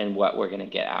when and what we're going to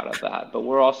get out of that. But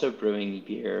we're also brewing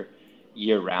beer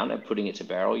year round and putting it to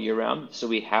barrel year round. So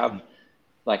we have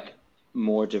like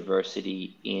more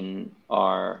diversity in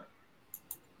our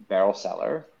barrel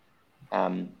cellar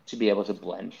to be able to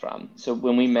blend from. So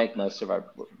when we make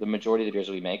the majority of the beers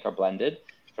we make are blended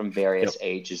from various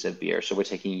ages of beer. So we're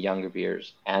taking younger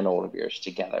beers and older beers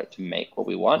together to make what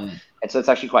we want. And so it's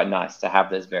actually quite nice to have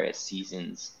those various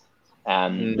seasons,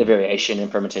 the variation in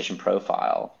fermentation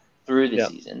profile through the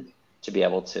season to be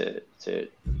able to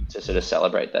sort of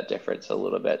celebrate that difference a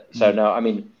little bit. So no, I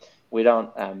mean, we don't,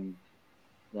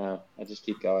 no, I just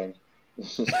keep going.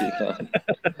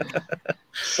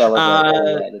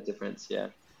 Celebrate the difference,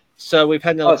 So we've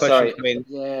had another question come in.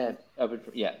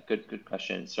 Yeah, good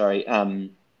question. Sorry. Right.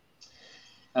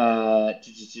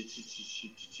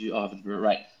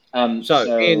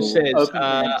 So Ian says,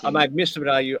 I may have missed it, but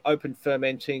are you open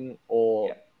fermenting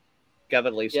or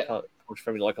gathered least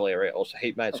from your local area? Also,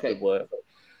 heat mates, good work.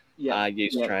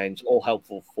 Yeast strains, all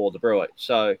helpful for the brewer.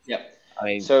 So, I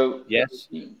mean, yes.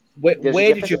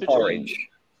 Where did you forage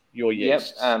your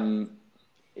yeast?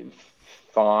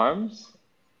 Farms,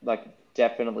 like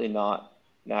definitely not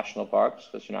national parks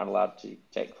because you're not allowed to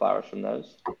take flowers from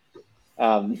those.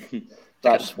 Like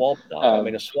a swab, though. I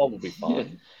mean, a swab would be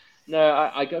fine.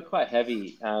 No, I go quite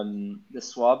heavy. The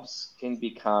swabs can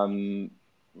become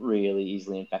really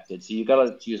easily infected. So you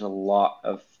got to use a lot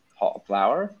of hot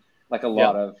flour, like a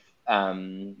lot of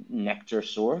nectar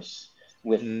source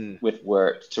with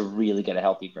wort to really get a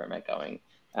healthy ferment going.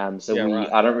 I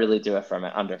don't really do a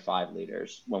ferment under 5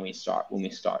 liters when we start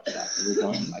that. We're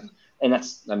going and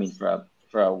that's, I mean, for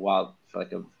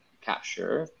a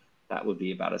capture, that would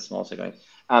be about as small as going.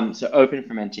 So open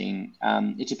fermenting,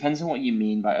 it depends on what you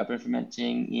mean by open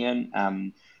fermenting,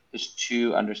 Ian. There's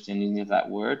 2 understandings of that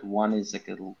word. One is like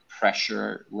a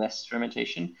pressure-less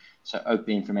fermentation. So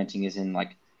open fermenting is in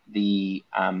like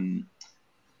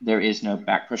there is no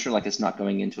back pressure, like it's not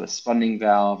going into a spunding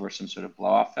valve or some sort of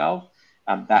blow-off valve.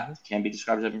 That can be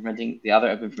described as open fermenting. The other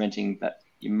open fermenting that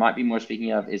you might be more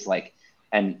speaking of is like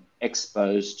an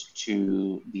exposed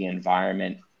to the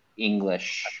environment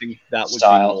English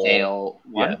style ale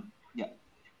one.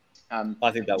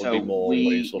 I think that would be more what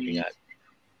he's looking at.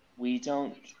 We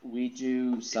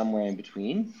do somewhere in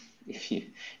between.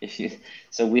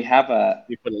 So we have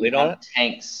you put a lid on it?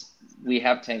 Tanks. We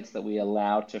have tanks that we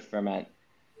allow to ferment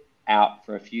out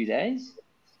for a few days,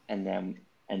 and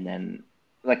then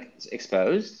like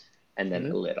exposed, and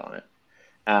then a lid on it.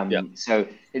 So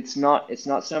it's not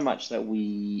so much that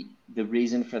the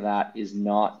reason for that is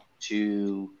not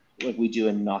to, like, we do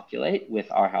inoculate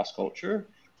with our house culture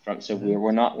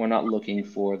we're not looking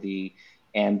for the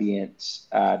ambient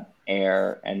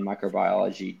air and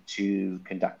microbiology to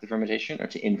conduct the fermentation or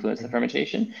to influence the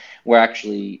fermentation. We're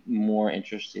actually more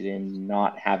interested in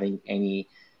not having any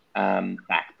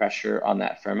back pressure on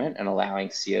that ferment and allowing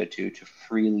CO2 to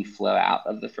freely flow out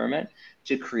of the ferment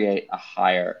to create a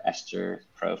higher ester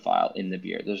profile in the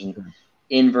beer. There's an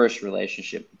inverse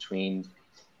relationship between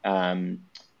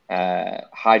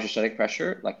hydrostatic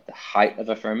pressure, like the height of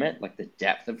a ferment, like the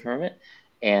depth of ferment,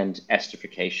 and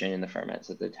esterification in the ferment.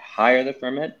 So the higher the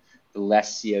ferment, the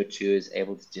less CO2 is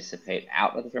able to dissipate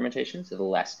out of the fermentation, so the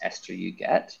less ester you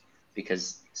get,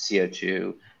 because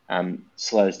CO2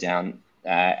 slows down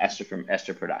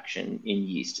ester production in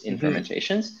yeast in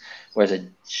fermentations. Whereas a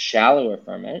shallower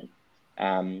ferment,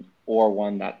 or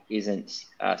one that isn't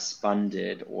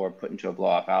spunded or put into a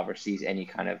blow-off valve or sees any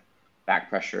kind of back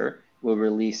pressure, will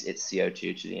release its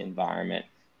CO2 to the environment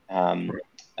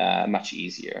much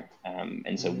easier.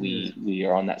 And so we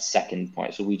are on that second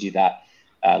point. So we do that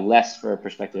less for a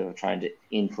perspective of trying to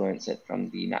influence it from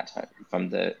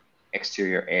the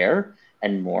exterior air,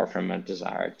 and more from a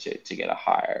desire to get a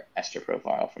higher ester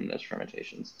profile from those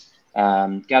fermentations.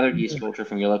 Gathered yeast culture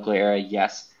from your local area,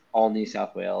 yes, all New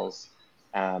South Wales.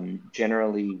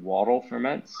 Generally wattle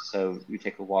ferments. So we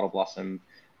take a wattle blossom.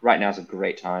 Right now is a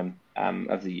great time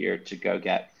of the year to go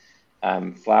get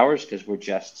flowers, because we're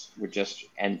just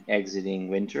exiting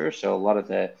winter. So a lot of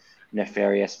the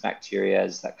nefarious bacteria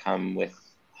that come with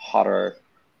hotter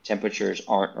temperatures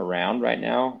aren't around right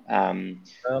now.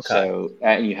 So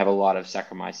and you have a lot of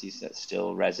Saccharomyces that's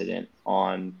still resident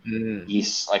on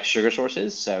yeast, like sugar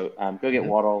sources. So go get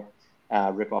wattle,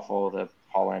 rip off all the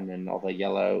pollen and all the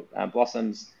yellow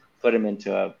blossoms, put them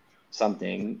into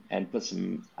something, and put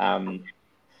some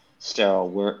sterile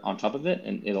wort on top of it,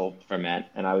 and it'll ferment.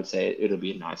 And I would say it'll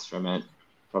be a nice ferment,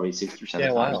 probably 60% of the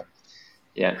time. Wow.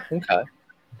 Yeah. Okay.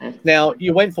 Now,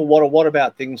 you went for wattle. What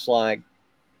about things like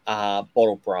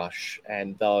bottle brush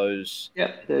and those?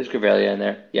 Yeah, there's Grevillea in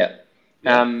there. Yeah.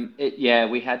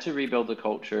 We had to rebuild the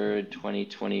culture in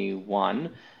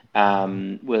 2021.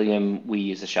 William, we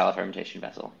use a shallow fermentation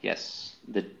vessel. Yes,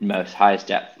 the highest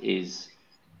depth is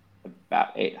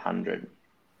about 800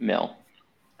 mil.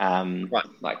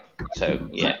 Quite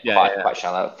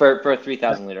shallow for a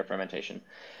 3,000 liter fermentation.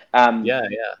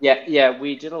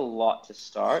 We did a lot to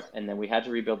start, and then we had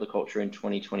to rebuild the culture in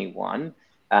 2021.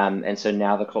 And so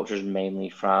now the culture is mainly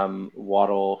from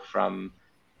wattle from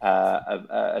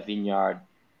a vineyard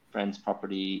friend's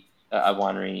property, a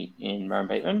winery in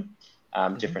Murrumbateman,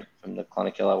 different from the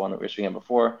Clonakilla one that we were speaking of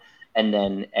before, and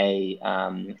then a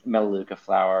Melaleuca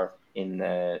flower in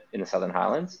the Southern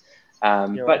Highlands.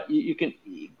 But you can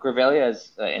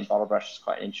Grevillea in bottle brush is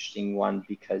quite an interesting one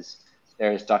because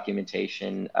there is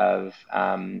documentation of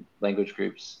language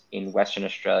groups in Western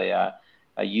Australia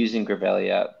using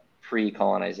Grevillea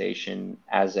pre-colonization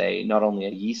as not only a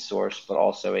yeast source, but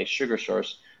also a sugar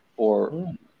source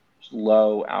for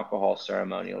low alcohol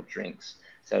ceremonial drinks.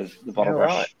 So the bottle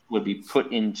brush would be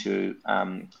put into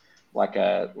like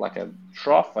a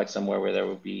trough, like somewhere where there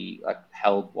would be like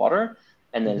held water,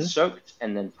 and then soaked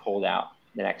and then pulled out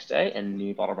the next day, and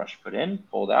new bottle brush put in,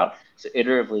 pulled out. So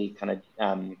iteratively kind of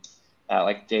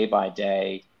like day by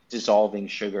day, dissolving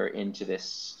sugar into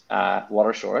this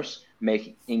water source,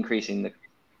 increasing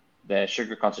the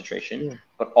sugar concentration,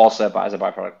 but also as a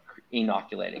byproduct,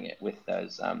 inoculating it with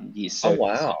those yeast.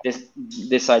 So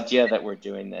this idea that we're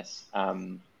doing this, I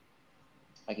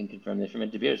can confirm this from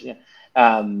interviewers,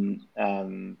 by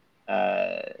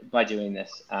doing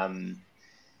this,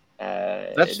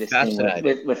 that's this fascinating.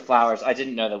 thing with flowers. I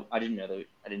didn't know that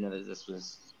this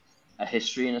was a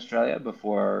history in Australia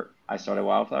before I started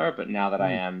Wildflower, but now that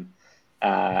I am,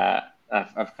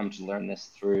 I've come to learn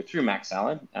this through Max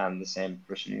Allen, the same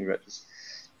person who wrote this.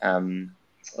 I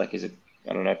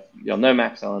don't know if you'll know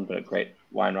Max Allen, but a great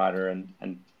wine writer and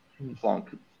Plonk.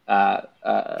 What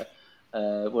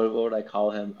would I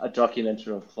call him? A documenter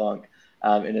of Plonk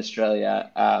in Australia.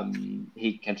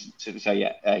 He came to tell me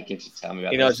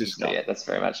about he knows this stuff. Yeah, that's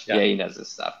very much. Yeah, he knows this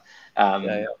stuff.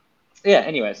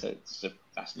 Anyway, so it's just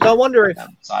fascinating. So I wonder if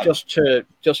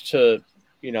just to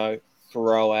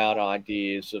throw out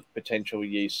ideas of potential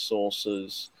yeast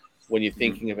sources when you're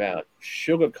thinking about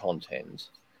sugar content.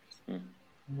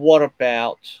 What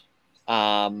about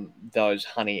those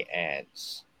honey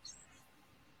ants?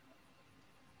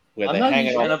 I'm not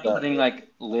a fan of putting like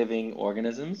living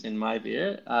organisms in my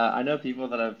beer. I know people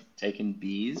that have taken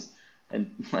bees and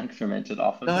like fermented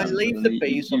off of them. No, leave the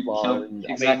bees alone.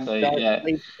 Exactly. Leave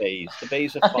the bees. The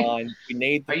bees are fine. We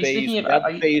need the bees.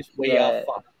 Without the bees, we are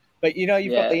fine. But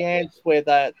you've got the ants where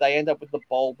they end up with the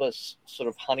bulbous sort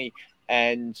of honey,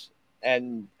 and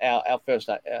our First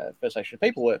Nation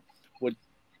people would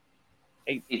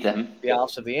eat them. The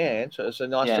arse of the ant as a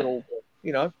nice little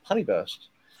honey burst.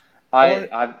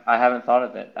 I haven't thought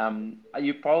of it.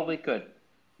 You probably could.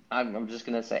 I'm just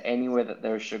gonna say anywhere that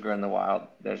there's sugar in the wild,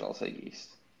 there's also yeast.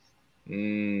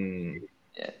 Yeah.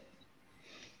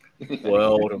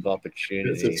 World of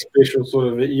opportunity. It's a special sort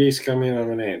of yeast coming out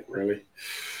of an ant, really.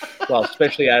 Well,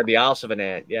 especially out of the arse of an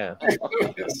ant, yeah.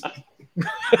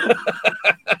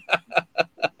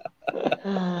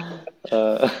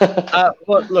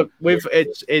 Well, look,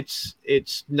 it's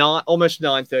almost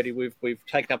 9:30. We've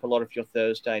taken up a lot of your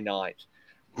Thursday night.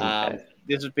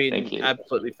 This has been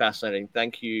absolutely fascinating.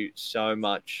 Thank you so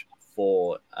much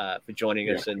for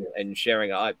joining us and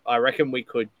sharing. I reckon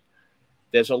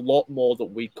there's a lot more that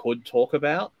we could talk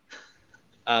about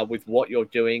with what you're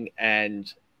doing,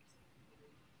 and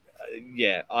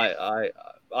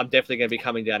I'm definitely going to be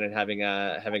coming down and having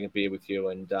a beer with you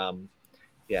and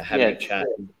having a chat.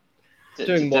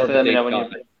 Doing more of a deep dive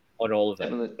on all of it.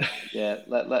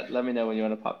 Let me know when you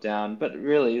want to pop down. But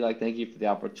really, thank you for the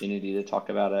opportunity to talk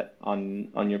about it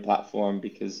on your platform,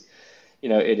 because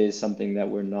it is something that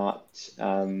we're not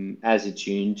as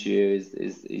attuned to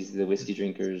is the whiskey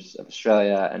drinkers of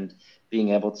Australia, and being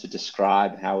able to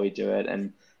describe how we do it.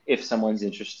 And if someone's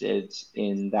interested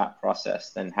in that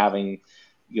process, then having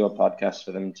your podcast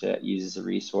for them to use as a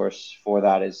resource for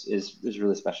that is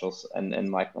really special, and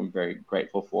I'm very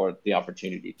grateful for the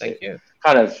opportunity to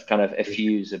kind of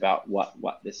effuse about what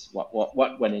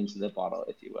went into the bottle,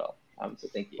 if you will. So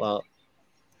thank you. Well,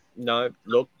 no,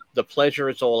 look, the pleasure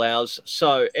is all ours.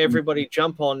 So everybody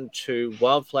jump on to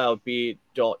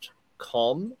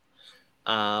wildflowerbeer.com,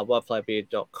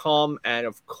 wildflowerbeer.com, and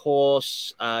of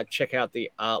course check out the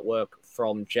artwork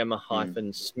from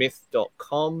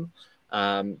gemma-smith.com.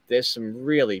 There's some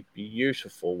really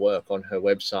beautiful work on her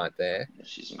website there.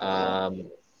 She's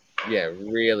incredible.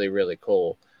 Really, really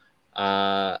cool.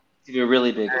 If you're a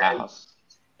really big house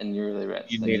and you're really rich,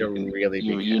 you need a really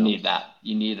big house. You need that.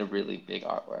 You need a really big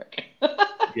artwork.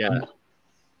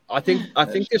 I think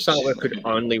this artwork could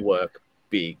only work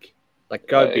big.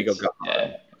 Go big or go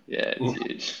home. Yeah, it's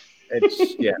huge.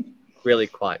 It's really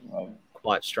quite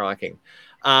striking.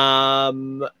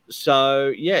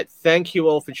 So thank you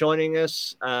all for joining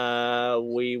us.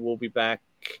 We will be back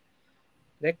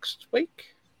next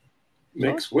week.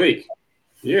 Next week,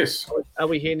 yes. Are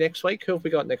we here next week? Who have we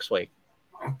got next week?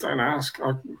 Don't ask.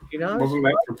 I wasn't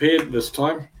that prepared this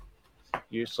time.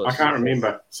 Useless. I can't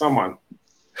remember. Someone.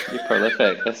 You're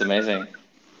prolific. That's amazing.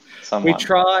 Someone.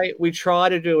 We try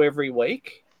to do every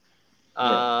week.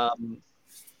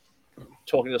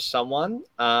 talking to someone.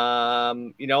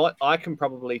 You know what? I can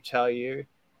probably tell you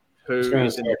who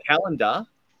is in the calendar.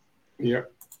 Yeah.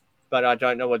 But I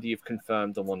don't know whether you've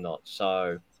confirmed them or not.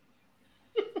 So,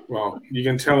 well, you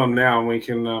can tell them now, and we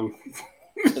can.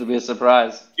 It'll be a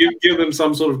surprise. Give them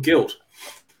some sort of guilt.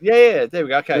 Yeah. There we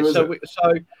go. Okay,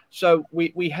 so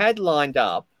we had lined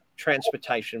up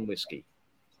transportation whiskey.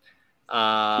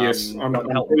 Yes, I'm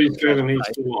pretty certain he's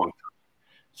still on.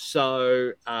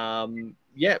 So,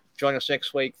 join us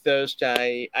next week,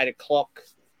 Thursday,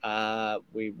 8:00.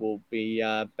 We will be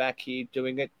back here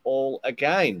doing it all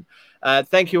again.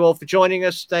 Thank you all for joining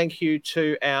us. Thank you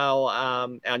to our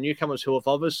newcomers who have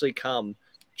obviously come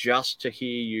just to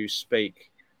hear you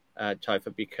speak,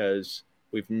 Topher, because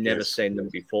we've never seen them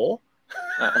before.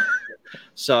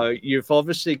 So you've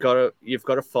obviously got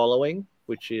a following,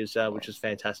 which is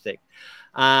fantastic.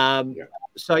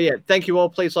 So thank you all.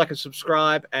 Please like and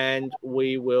subscribe, and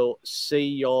we will see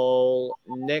y'all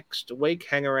next week.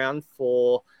 Hang around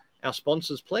for our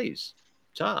sponsors, please.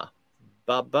 Ta.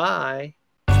 Bye-bye.